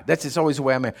to God. That's just always the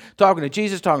way I'm at. Talking to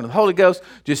Jesus, talking to the Holy Ghost,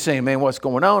 just saying, man, what's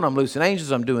going on? I'm loosing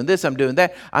angels. I'm doing this. I'm doing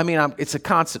that. It's a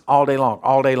constant all day long,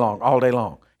 all day long, all day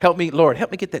long. Help me, Lord.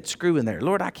 Help me get that screw in there.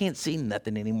 Lord, I can't see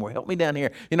nothing anymore. Help me down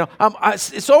here.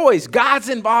 It's always God's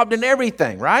involved in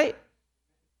everything, right?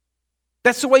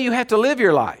 That's the way you have to live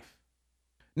your life.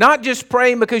 Not just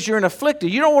praying because you're afflicted.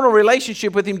 You don't want a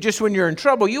relationship with Him just when you're in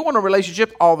trouble. You want a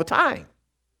relationship all the time.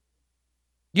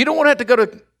 You don't want to have to go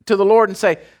to the Lord and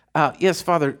say, yes,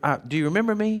 Father, do you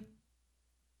remember me?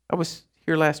 I was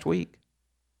here last week.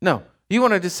 No. You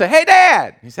want to just say, hey,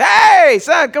 Dad. He says, hey,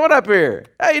 son, come on up here.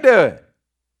 How you doing?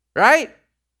 Right?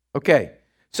 Okay.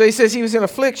 So he says he was in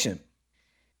affliction.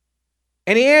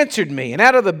 And He answered me, and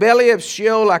out of the belly of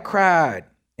Sheol I cried.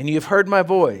 And you have heard my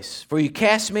voice, for you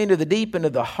cast me into the deep,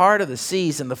 into the heart of the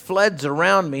seas, and the floods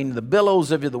around me, and the billows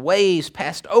of the waves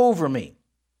passed over me.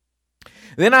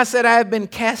 Then I said, I have been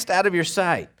cast out of your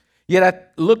sight. Yet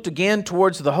I looked again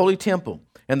towards the holy temple,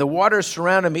 and the waters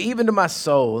surrounded me, even to my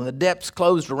soul, and the depths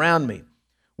closed around me.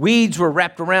 Weeds were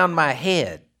wrapped around my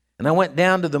head, and I went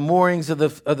down to the moorings of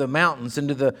the mountains,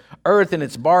 into the earth, and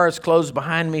its bars closed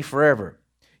behind me forever.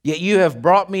 Yet you have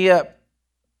brought me up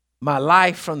my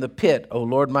life from the pit, O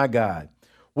Lord my God.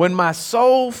 When my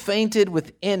soul fainted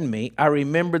within me, I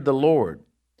remembered the Lord,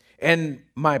 and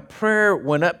my prayer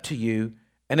went up to you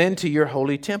and into your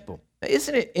holy temple. Now,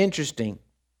 isn't it interesting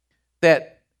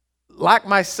that, like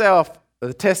myself,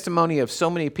 the testimony of so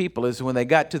many people is when they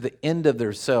got to the end of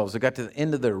themselves, they got to the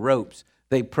end of their ropes,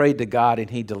 they prayed to God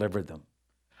and He delivered them.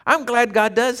 I'm glad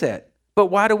God does that, but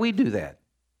why do we do that?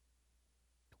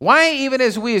 Why, even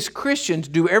as we as Christians,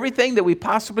 do everything that we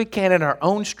possibly can in our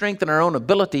own strength and our own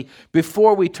ability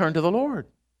before we turn to the Lord?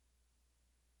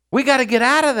 We got to get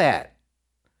out of that.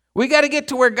 We got to get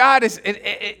to where God is.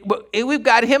 We've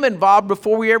got Him involved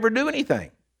before we ever do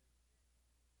anything.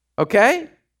 Okay?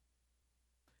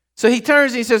 So he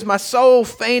turns and he says, my soul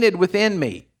fainted within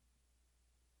me.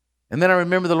 And then I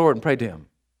remember the Lord and prayed to Him.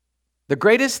 The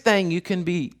greatest thing you can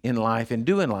be in life and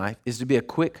do in life is to be a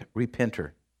quick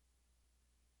repenter.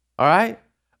 All right?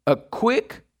 A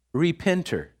quick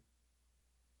repenter.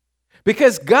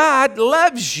 Because God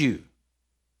loves you.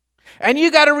 And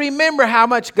you got to remember how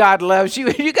much God loves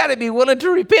you. You got to be willing to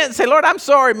repent and say, Lord, I'm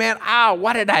sorry, man.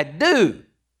 What did I do?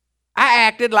 I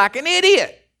acted like an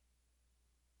idiot.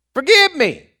 Forgive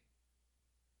me.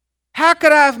 How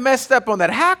could I have messed up on that?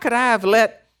 How could I have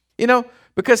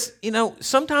because,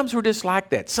 sometimes we're just like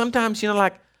that. Sometimes,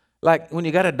 like when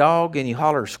you got a dog and you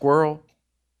holler squirrel.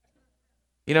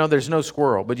 There's no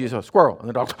squirrel, but you say squirrel, and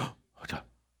the dog's,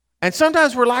 and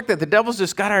sometimes we're like that. The devil's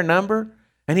just got our number,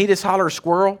 and he just hollers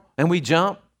squirrel, and we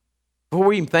jump before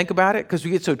we even think about it because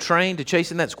we get so trained to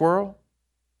chasing that squirrel.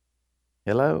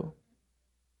 Hello?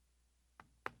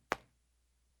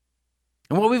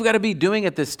 And what we've got to be doing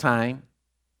at this time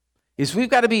is we've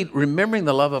got to be remembering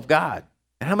the love of God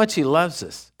and how much He loves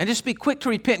us, and just be quick to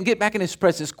repent and get back in His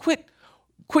presence. Quit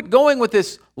going with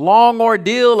this long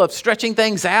ordeal of stretching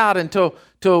things out until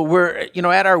we're,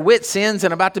 at our wits' ends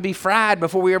and about to be fried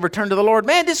before we ever turn to the Lord.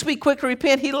 Man, just be quick to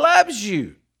repent. He loves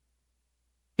you.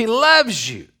 He loves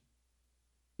you.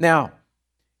 Now,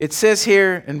 it says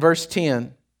here in verse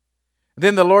 10,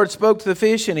 then the Lord spoke to the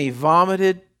fish and He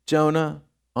vomited Jonah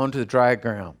onto the dry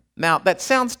ground. Now, that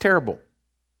sounds terrible.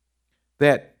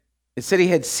 That it said he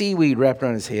had seaweed wrapped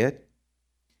around his head,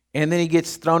 and then he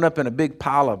gets thrown up in a big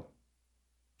pile of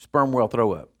sperm whale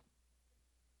throw up,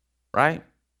 right?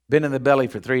 Been in the belly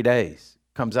for 3 days.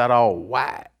 Comes out all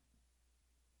white,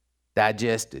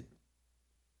 digested.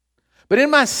 But in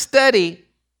my study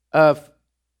of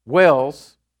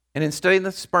whales, and in studying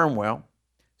the sperm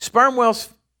whale's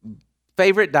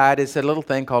favorite diet is a little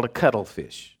thing called a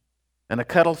cuttlefish. And a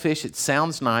cuttlefish, it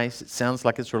sounds nice. It sounds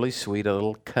like it's really sweet, a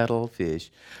little cuttlefish.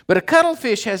 But a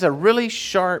cuttlefish has a really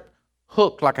sharp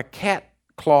hook, like a cat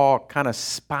claw kind of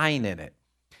spine in it.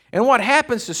 And what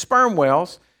happens to sperm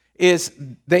whales is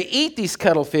they eat these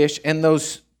cuttlefish, and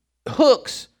those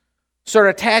hooks start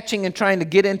attaching and trying to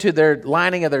get into their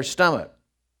lining of their stomach.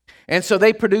 And so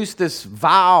they produce this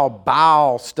vile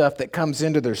bile stuff that comes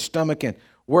into their stomach and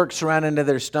works around into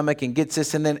their stomach and gets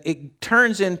this, and then it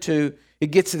turns into, it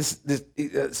gets this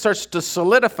it starts to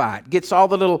solidify. It gets all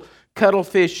the little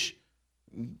cuttlefish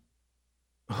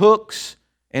hooks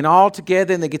and all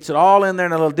together, and it gets it all in there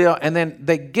in a little deal, and then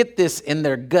they get this in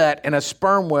their gut, and a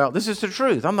sperm whale. This is the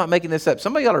truth. I'm not making this up.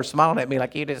 Some of y'all are smiling at me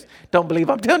like you just don't believe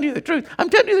I'm telling you the truth. I'm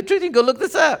telling you the truth. You can go look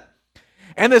this up.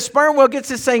 And the sperm whale gets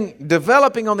this thing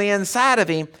developing on the inside of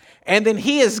him, and then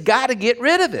he has got to get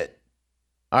rid of it.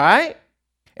 All right?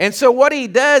 And so what he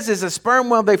does is, a sperm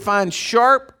whale, they find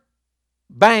sharp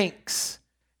banks,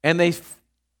 and they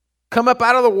come up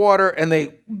out of the water, and they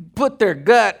put their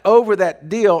gut over that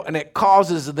deal, and it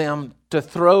causes them to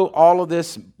throw all of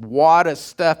this wad of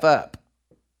stuff up.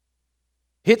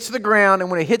 Hits the ground,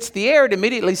 and when it hits the air, it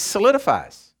immediately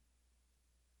solidifies.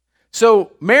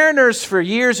 So mariners for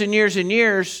years and years and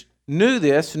years knew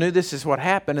this is what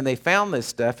happened, and they found this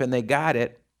stuff, and they got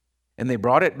it, and they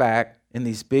brought it back in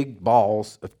these big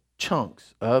balls of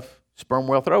chunks of sperm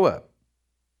whale throw up.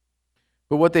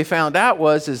 But what they found out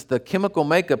is the chemical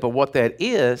makeup of what that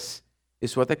is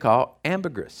what they call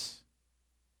ambergris.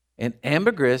 And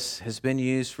ambergris has been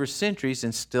used for centuries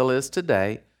and still is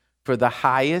today for the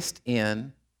highest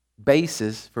end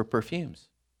bases for perfumes.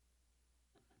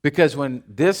 Because when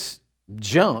this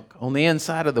junk on the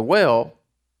inside of the whale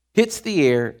hits the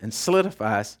air and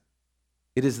solidifies,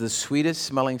 it is the sweetest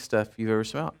smelling stuff you've ever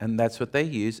smelled. And that's what they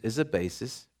use as a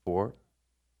basis for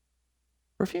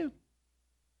perfume.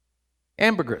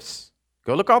 Ambergris.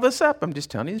 Go look all this up. I'm just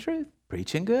telling you the truth.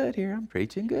 Preaching good here. I'm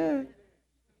preaching good.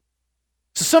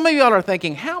 So some of y'all are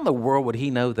thinking, how in the world would he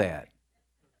know that?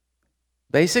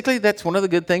 Basically, that's one of the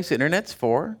good things the internet's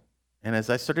for. And as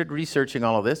I started researching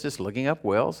all of this, just looking up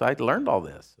whales, I learned all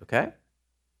this, okay?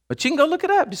 But you can go look it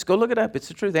up. Just go look it up. It's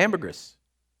the truth. Ambergris.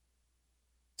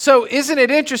 So isn't it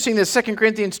interesting that 2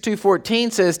 Corinthians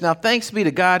 2:14 says, "Now thanks be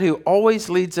to God who always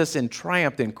leads us in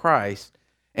triumph in Christ,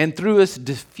 and through us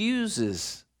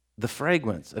diffuses the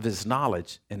fragrance of his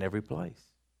knowledge in every place.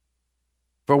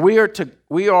 For we are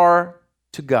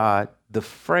to God the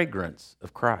fragrance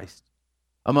of Christ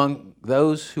among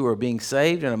those who are being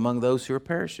saved and among those who are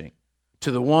perishing.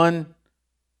 To the one,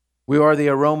 we are the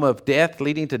aroma of death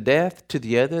leading to death. To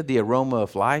the other, the aroma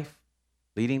of life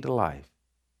leading to life."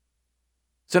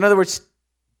 So in other words,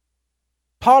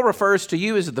 Paul refers to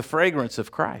you as the fragrance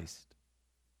of Christ.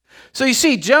 So you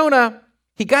see, Jonah,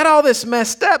 he got all this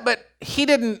messed up, but he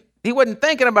wasn't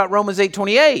thinking about Romans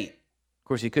 8:28. Of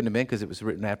course, he couldn't have been because it was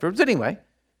written afterwards. Anyway,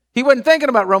 he wasn't thinking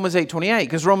about Romans 8:28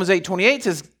 because Romans 8:28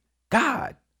 says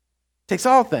God takes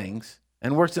all things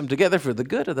and works them together for the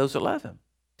good of those who love him.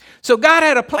 So God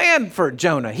had a plan for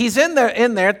Jonah. He's in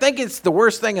there thinking it's the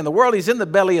worst thing in the world. He's in the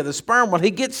belly of the sperm. When he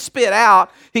gets spit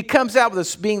out, he comes out with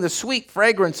this being the sweet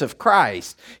fragrance of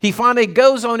Christ. He finally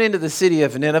goes on into the city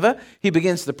of Nineveh. He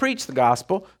begins to preach the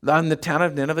gospel, and the town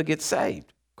of Nineveh gets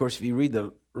saved. Of course, if you read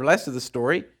the rest of the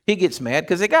story, he gets mad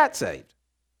because they got saved.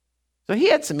 So he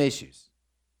had some issues.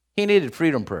 He needed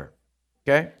freedom prayer,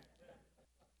 okay?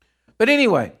 But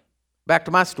anyway, back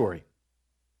to my story.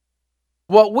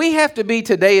 What we have to be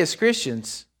today as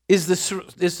Christians is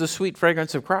the sweet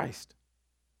fragrance of Christ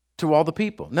to all the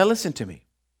people. Now listen to me.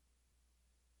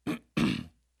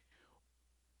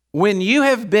 When you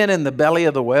have been in the belly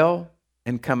of the whale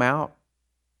and come out,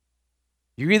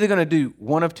 you're either going to do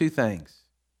one of two things.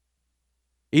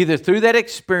 Either through that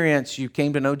experience you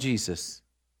came to know Jesus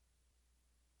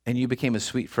and you became a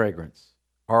sweet fragrance,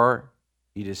 or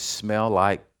you just smell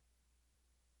like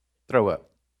throw up.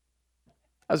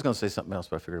 I was going to say something else,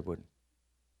 but I figured I wouldn't.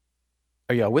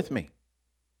 Are y'all with me?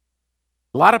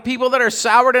 A lot of people that are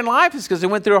soured in life is because they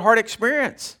went through a hard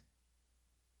experience.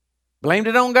 Blamed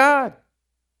it on God.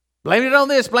 Blamed it on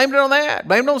this, blamed it on that,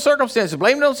 blamed it on circumstances,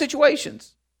 blamed it on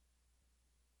situations.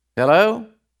 Hello?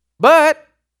 But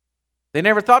they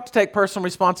never thought to take personal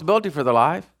responsibility for their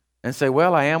life and say,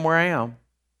 well, I am where I am.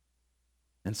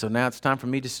 And so now it's time for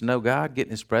me just to know God, get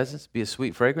in his presence, be a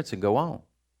sweet fragrance, and go on.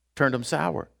 Turned them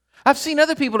sour. I've seen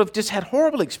other people who have just had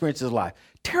horrible experiences in life.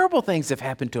 Terrible things have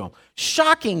happened to them.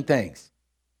 Shocking things.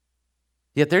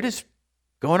 Yet they're just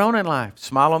going on in life.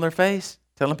 Smile on their face,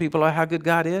 telling people how good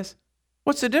God is.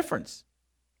 What's the difference?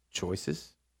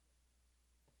 Choices.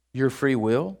 Your free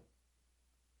will.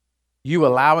 You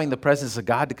allowing the presence of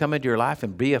God to come into your life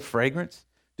and be a fragrance,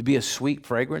 to be a sweet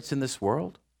fragrance in this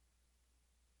world.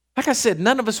 Like I said,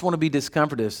 none of us want to be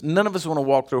discomforted. None of us want to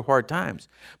walk through hard times.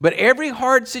 But every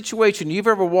hard situation you've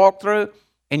ever walked through,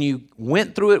 and you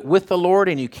went through it with the Lord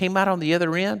and you came out on the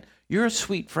other end, you're a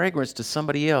sweet fragrance to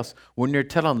somebody else when you're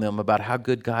telling them about how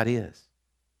good God is.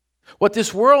 What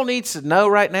this world needs to know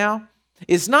right now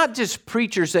is not just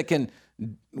preachers that can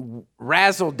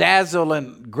razzle dazzle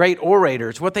and great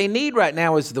orators. What they need right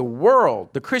now is the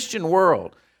world, the Christian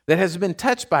world that has been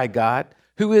touched by God,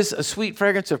 who is a sweet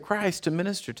fragrance of Christ, to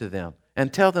minister to them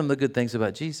and tell them the good things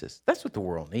about Jesus. That's what the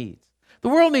world needs. The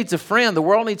world needs a friend. The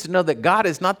world needs to know that God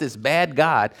is not this bad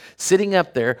God sitting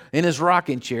up there in his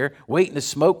rocking chair waiting to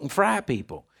smoke and fry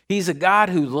people. He's a God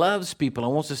who loves people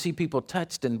and wants to see people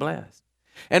touched and blessed.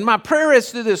 And my prayer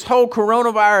is through this whole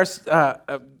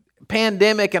coronavirus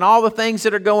pandemic and all the things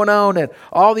that are going on and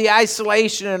all the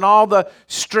isolation and all the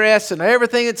stress and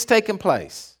everything that's taking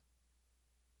place,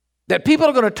 that people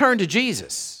are going to turn to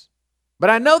Jesus.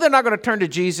 But I know they're not going to turn to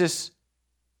Jesus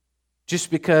just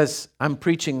because I'm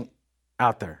preaching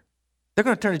out there. They're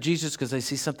going to turn to Jesus because they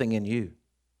see something in you.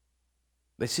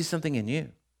 They see something in you.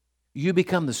 You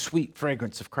become the sweet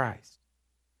fragrance of Christ.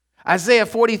 Isaiah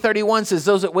 40:31 says,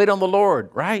 those that wait on the Lord,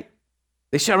 right?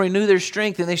 They shall renew their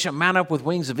strength, and they shall mount up with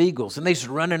wings of eagles, and they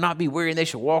shall run and not be weary, and they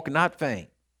shall walk and not faint.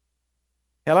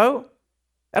 Hello?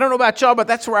 I don't know about y'all, but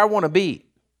that's where I want to be.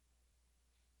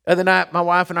 The other night, my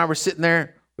wife and I were sitting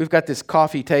there. We've got this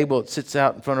coffee table that sits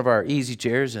out in front of our easy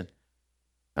chairs, and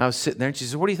I was sitting there, and she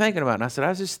said, what are you thinking about? And I said, I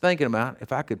was just thinking about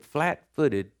if I could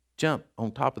flat-footed jump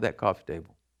on top of that coffee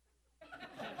table.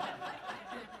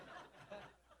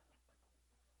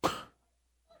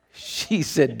 She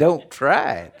said, don't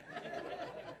try it.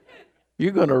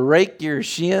 You're going to rake your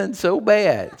shin so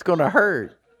bad. It's going to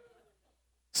hurt.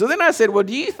 So then I said, well,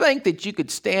 do you think that you could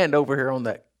stand over here on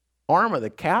the arm of the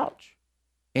couch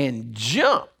and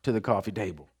jump to the coffee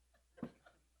table?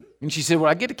 And she said,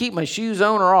 well, I get to keep my shoes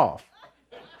on or off.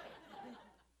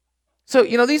 So,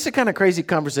 these are kind of crazy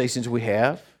conversations we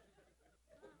have.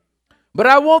 But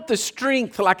I want the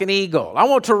strength like an eagle. I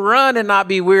want to run and not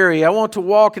be weary. I want to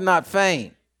walk and not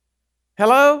faint.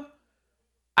 Hello?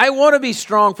 I want to be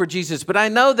strong for Jesus, but I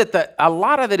know that a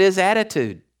lot of it is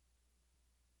attitude.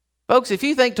 Folks, if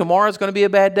you think tomorrow's going to be a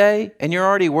bad day and you're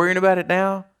already worrying about it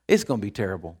now, it's going to be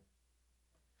terrible.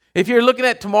 If you're looking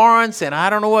at tomorrow and saying, I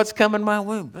don't know what's coming my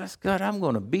way, bless God, I'm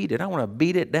going to beat it. I want to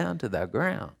beat it down to the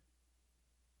ground.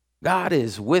 God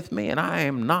is with me and I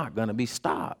am not going to be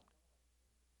stopped.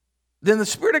 Then the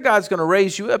Spirit of God's going to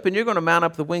raise you up and you're going to mount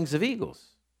up the wings of eagles.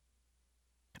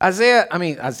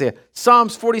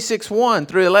 Psalms 46:1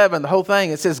 through 11, the whole thing,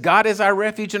 it says, God is our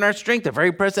refuge and our strength, a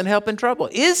very present help in trouble.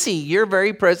 Is he your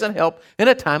very present help in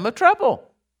a time of trouble?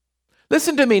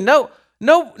 Listen to me.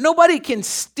 Nobody can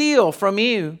steal from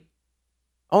you.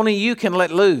 Only you can let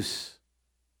loose.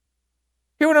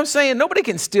 Hear what I'm saying? Nobody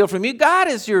can steal from you. God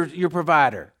is your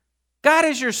provider. God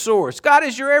is your source. God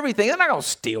is your everything. They're not going to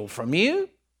steal from you.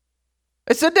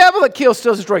 It's the devil that kills,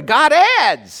 steals, destroys. God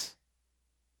adds.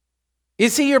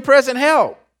 Is he your present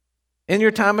help in your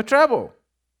time of trouble?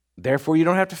 Therefore, you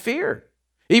don't have to fear.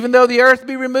 Even though the earth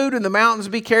be removed and the mountains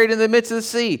be carried in the midst of the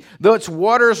sea, though its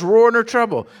waters roar in her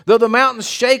trouble, though the mountains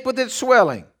shake with its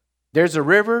swelling, there's a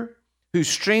river whose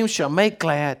streams shall make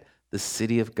glad the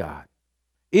city of God.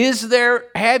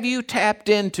 Have you tapped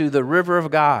into the river of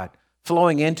God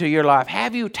flowing into your life?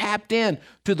 Have you tapped in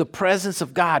to the presence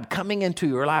of God coming into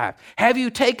your life? Have you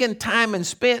taken time and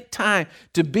spent time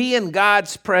to be in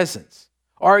God's presence?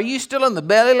 Or are you still in the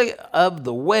belly of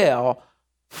the well,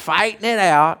 fighting it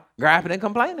out, griping and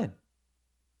complaining?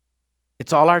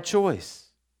 It's all our choice.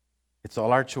 It's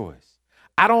all our choice.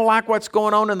 I don't like what's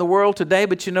going on in the world today,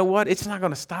 but you know what? It's not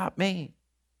going to stop me.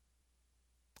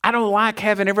 I don't like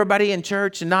having everybody in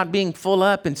church and not being full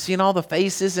up and seeing all the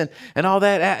faces and all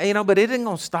that, but it ain't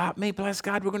going to stop me. Bless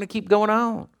God, we're going to keep going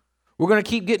on. We're going to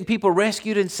keep getting people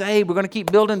rescued and saved. We're going to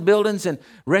keep building buildings and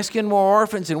rescuing more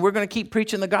orphans, and we're going to keep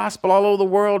preaching the gospel all over the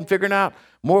world and figuring out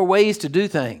more ways to do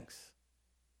things.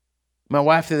 My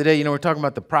wife the other day, we're talking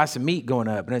about the price of meat going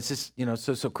up, and it's just,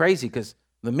 so crazy because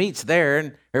the meat's there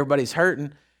and everybody's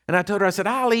hurting. And I told her, I said,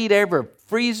 I'll eat every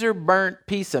freezer burnt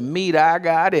piece of meat I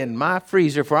got in my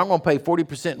freezer I'm going to pay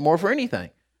 40% more for anything.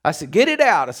 I said, get it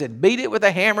out. I said, beat it with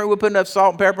a hammer. We'll put enough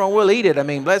salt and pepper on. We'll eat it.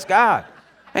 Bless God.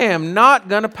 I am not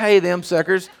going to pay them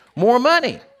suckers more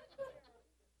money.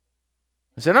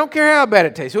 I said, I don't care how bad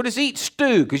it tastes. We'll just eat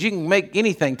stew because you can make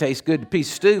anything taste good, a piece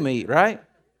of stew meat, right?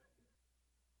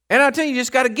 And I tell you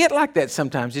just got to get like that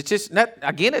sometimes. It's just,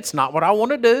 it's not what I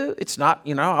want to do. It's not,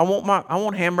 I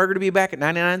want hamburger to be back at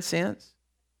 99 cents.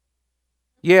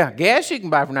 Yeah, gas you can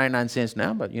buy for 99 cents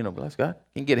now, but, bless God,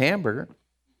 you can get a hamburger.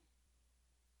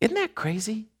 Isn't that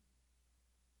crazy?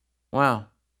 Wow.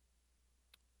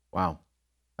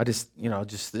 I just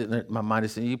my mind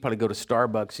is saying, you probably go to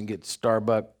Starbucks and get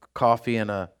Starbucks coffee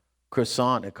and a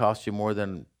croissant. It costs you more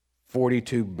than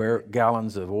 42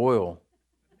 gallons of oil.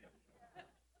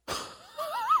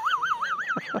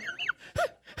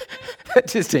 That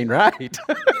just ain't right.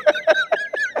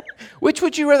 Which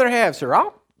would you rather have, sir?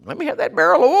 Let me have that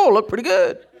barrel of oil. Look pretty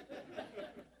good.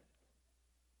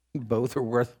 Both are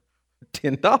worth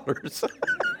 $10.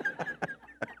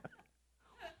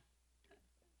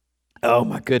 Oh,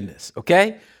 my goodness.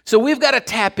 Okay? So we've got to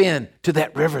tap in to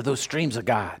that river, those streams of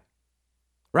God.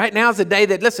 Right now is the day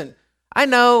that, listen, I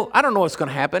don't know what's going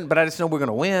to happen, but I just know we're going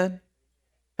to win.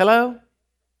 Hello?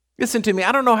 Listen to me.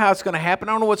 I don't know how it's going to happen.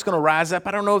 I don't know what's going to rise up.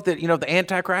 I don't know if the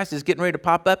Antichrist is getting ready to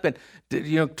pop up and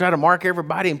try to mark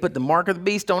everybody and put the mark of the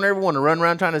beast on everyone and run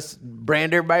around trying to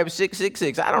brand everybody with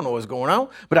 666. I don't know what's going on,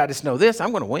 but I just know this.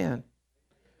 I'm going to win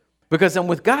because I'm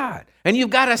with God. And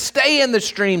you've got to stay in the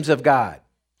streams of God.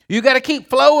 You got to keep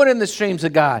flowing in the streams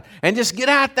of God and just get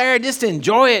out there and just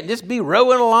enjoy it and just be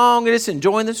rowing along and just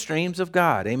enjoying the streams of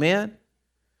God. Amen?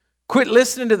 Quit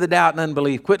listening to the doubt and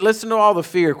unbelief. Quit listening to all the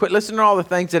fear. Quit listening to all the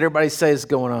things that everybody says is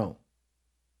going on.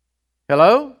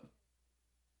 Hello?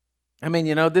 I mean,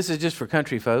 this is just for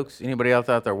country folks. Anybody else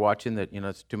out there watching that,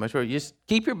 it's too much work. Just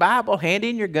keep your Bible handy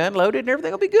and your gun loaded and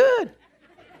everything will be good.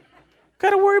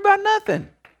 Got to worry about nothing.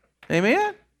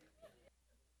 Amen?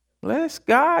 Bless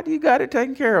God, you got it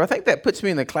taken care of. I think that puts me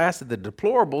in the class of the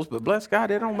deplorables, but bless God,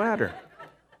 it don't matter.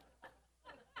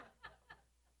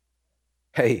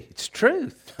 Hey, it's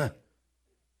truth.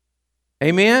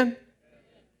 Amen?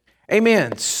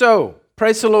 Amen. So,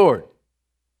 praise the Lord.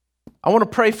 I want to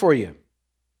pray for you.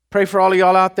 Pray for all of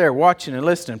y'all out there watching and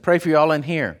listening. Pray for y'all in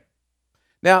here.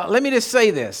 Now, let me just say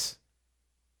this.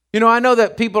 I know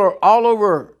that people are all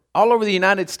over the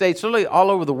United States, really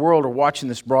all over the world are watching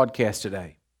this broadcast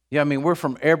today. Yeah, I mean, we're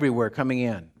from everywhere coming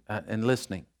in and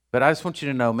listening. But I just want you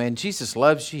to know, man, Jesus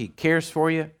loves you. He cares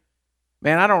for you.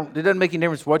 Man, it doesn't make any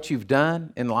difference what you've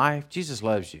done in life. Jesus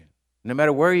loves you. No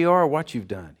matter where you are or what you've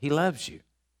done, He loves you.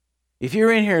 If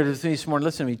you're in here this morning,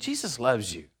 listen to me. Jesus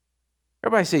loves you.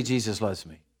 Everybody say, Jesus loves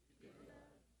me.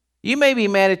 You may be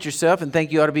mad at yourself and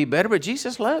think you ought to be better, but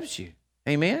Jesus loves you.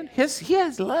 Amen? He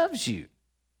loves you.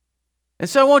 And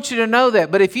so I want you to know that.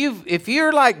 But if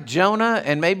you're like Jonah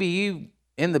and maybe you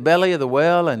in the belly of the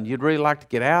well and you'd really like to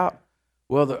get out,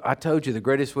 well, I told you the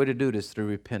greatest way to do it is through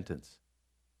repentance.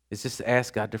 It's just to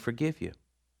ask God to forgive you.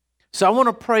 So I want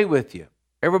to pray with you.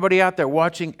 Everybody out there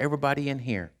watching, everybody in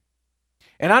here.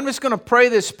 And I'm just going to pray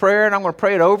this prayer and I'm going to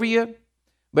pray it over you.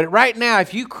 But right now,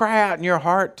 if you cry out in your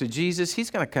heart to Jesus, He's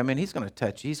going to come in, He's going to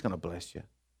touch you, He's going to bless you.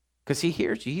 Because He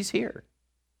hears you, He's here.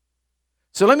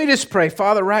 So let me just pray.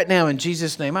 Father, right now in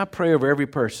Jesus' name, I pray over every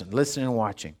person listening and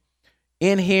watching.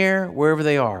 In here, wherever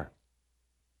they are.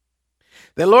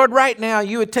 That, Lord, right now,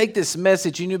 you would take this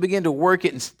message and you begin to work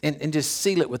it and just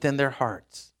seal it within their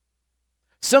hearts.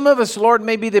 Some of us, Lord,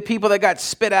 may be the people that got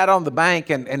spit out on the bank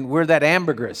and we're that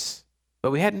ambergris, but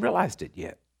we hadn't realized it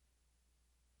yet.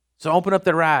 So open up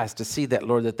their eyes to see that,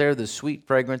 Lord, that they're the sweet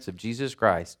fragrance of Jesus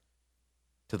Christ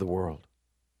to the world.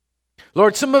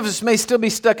 Lord, some of us may still be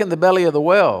stuck in the belly of the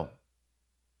well.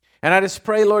 And I just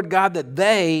pray, Lord God, that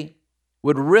they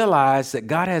would realize that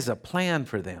God has a plan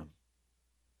for them.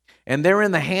 And they're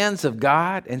in the hands of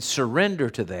God and surrender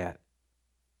to that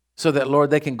so that, Lord,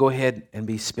 they can go ahead and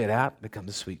be spit out, become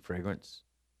the sweet fragrance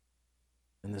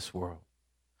in this world.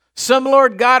 Some,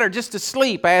 Lord God, are just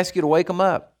asleep. I ask you to wake them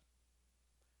up.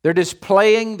 They're just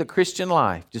playing the Christian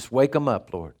life. Just wake them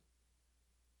up, Lord.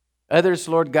 Others,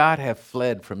 Lord God, have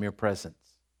fled from your presence.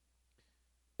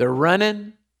 They're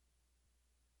running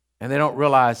and they don't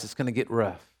realize it's going to get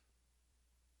rough.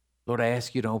 Lord, I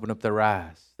ask you to open up their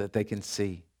eyes that they can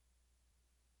see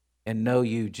and know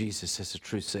you, Jesus, as the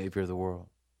true Savior of the world.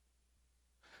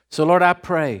 So, Lord, I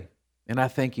pray and I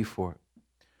thank you for it,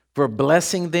 for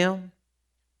blessing them,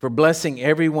 for blessing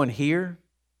everyone here.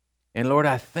 And, Lord,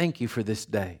 I thank you for this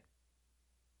day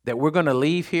that we're going to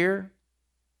leave here.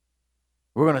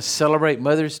 We're going to celebrate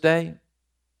Mother's Day.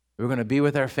 We're going to be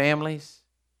with our families.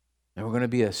 And we're going to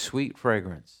be a sweet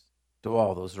fragrance to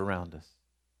all those around us.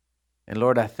 And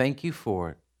Lord, I thank you for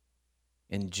it.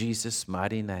 In Jesus'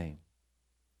 mighty name,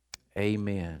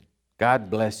 amen. God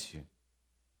bless you.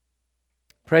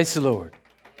 Praise the Lord.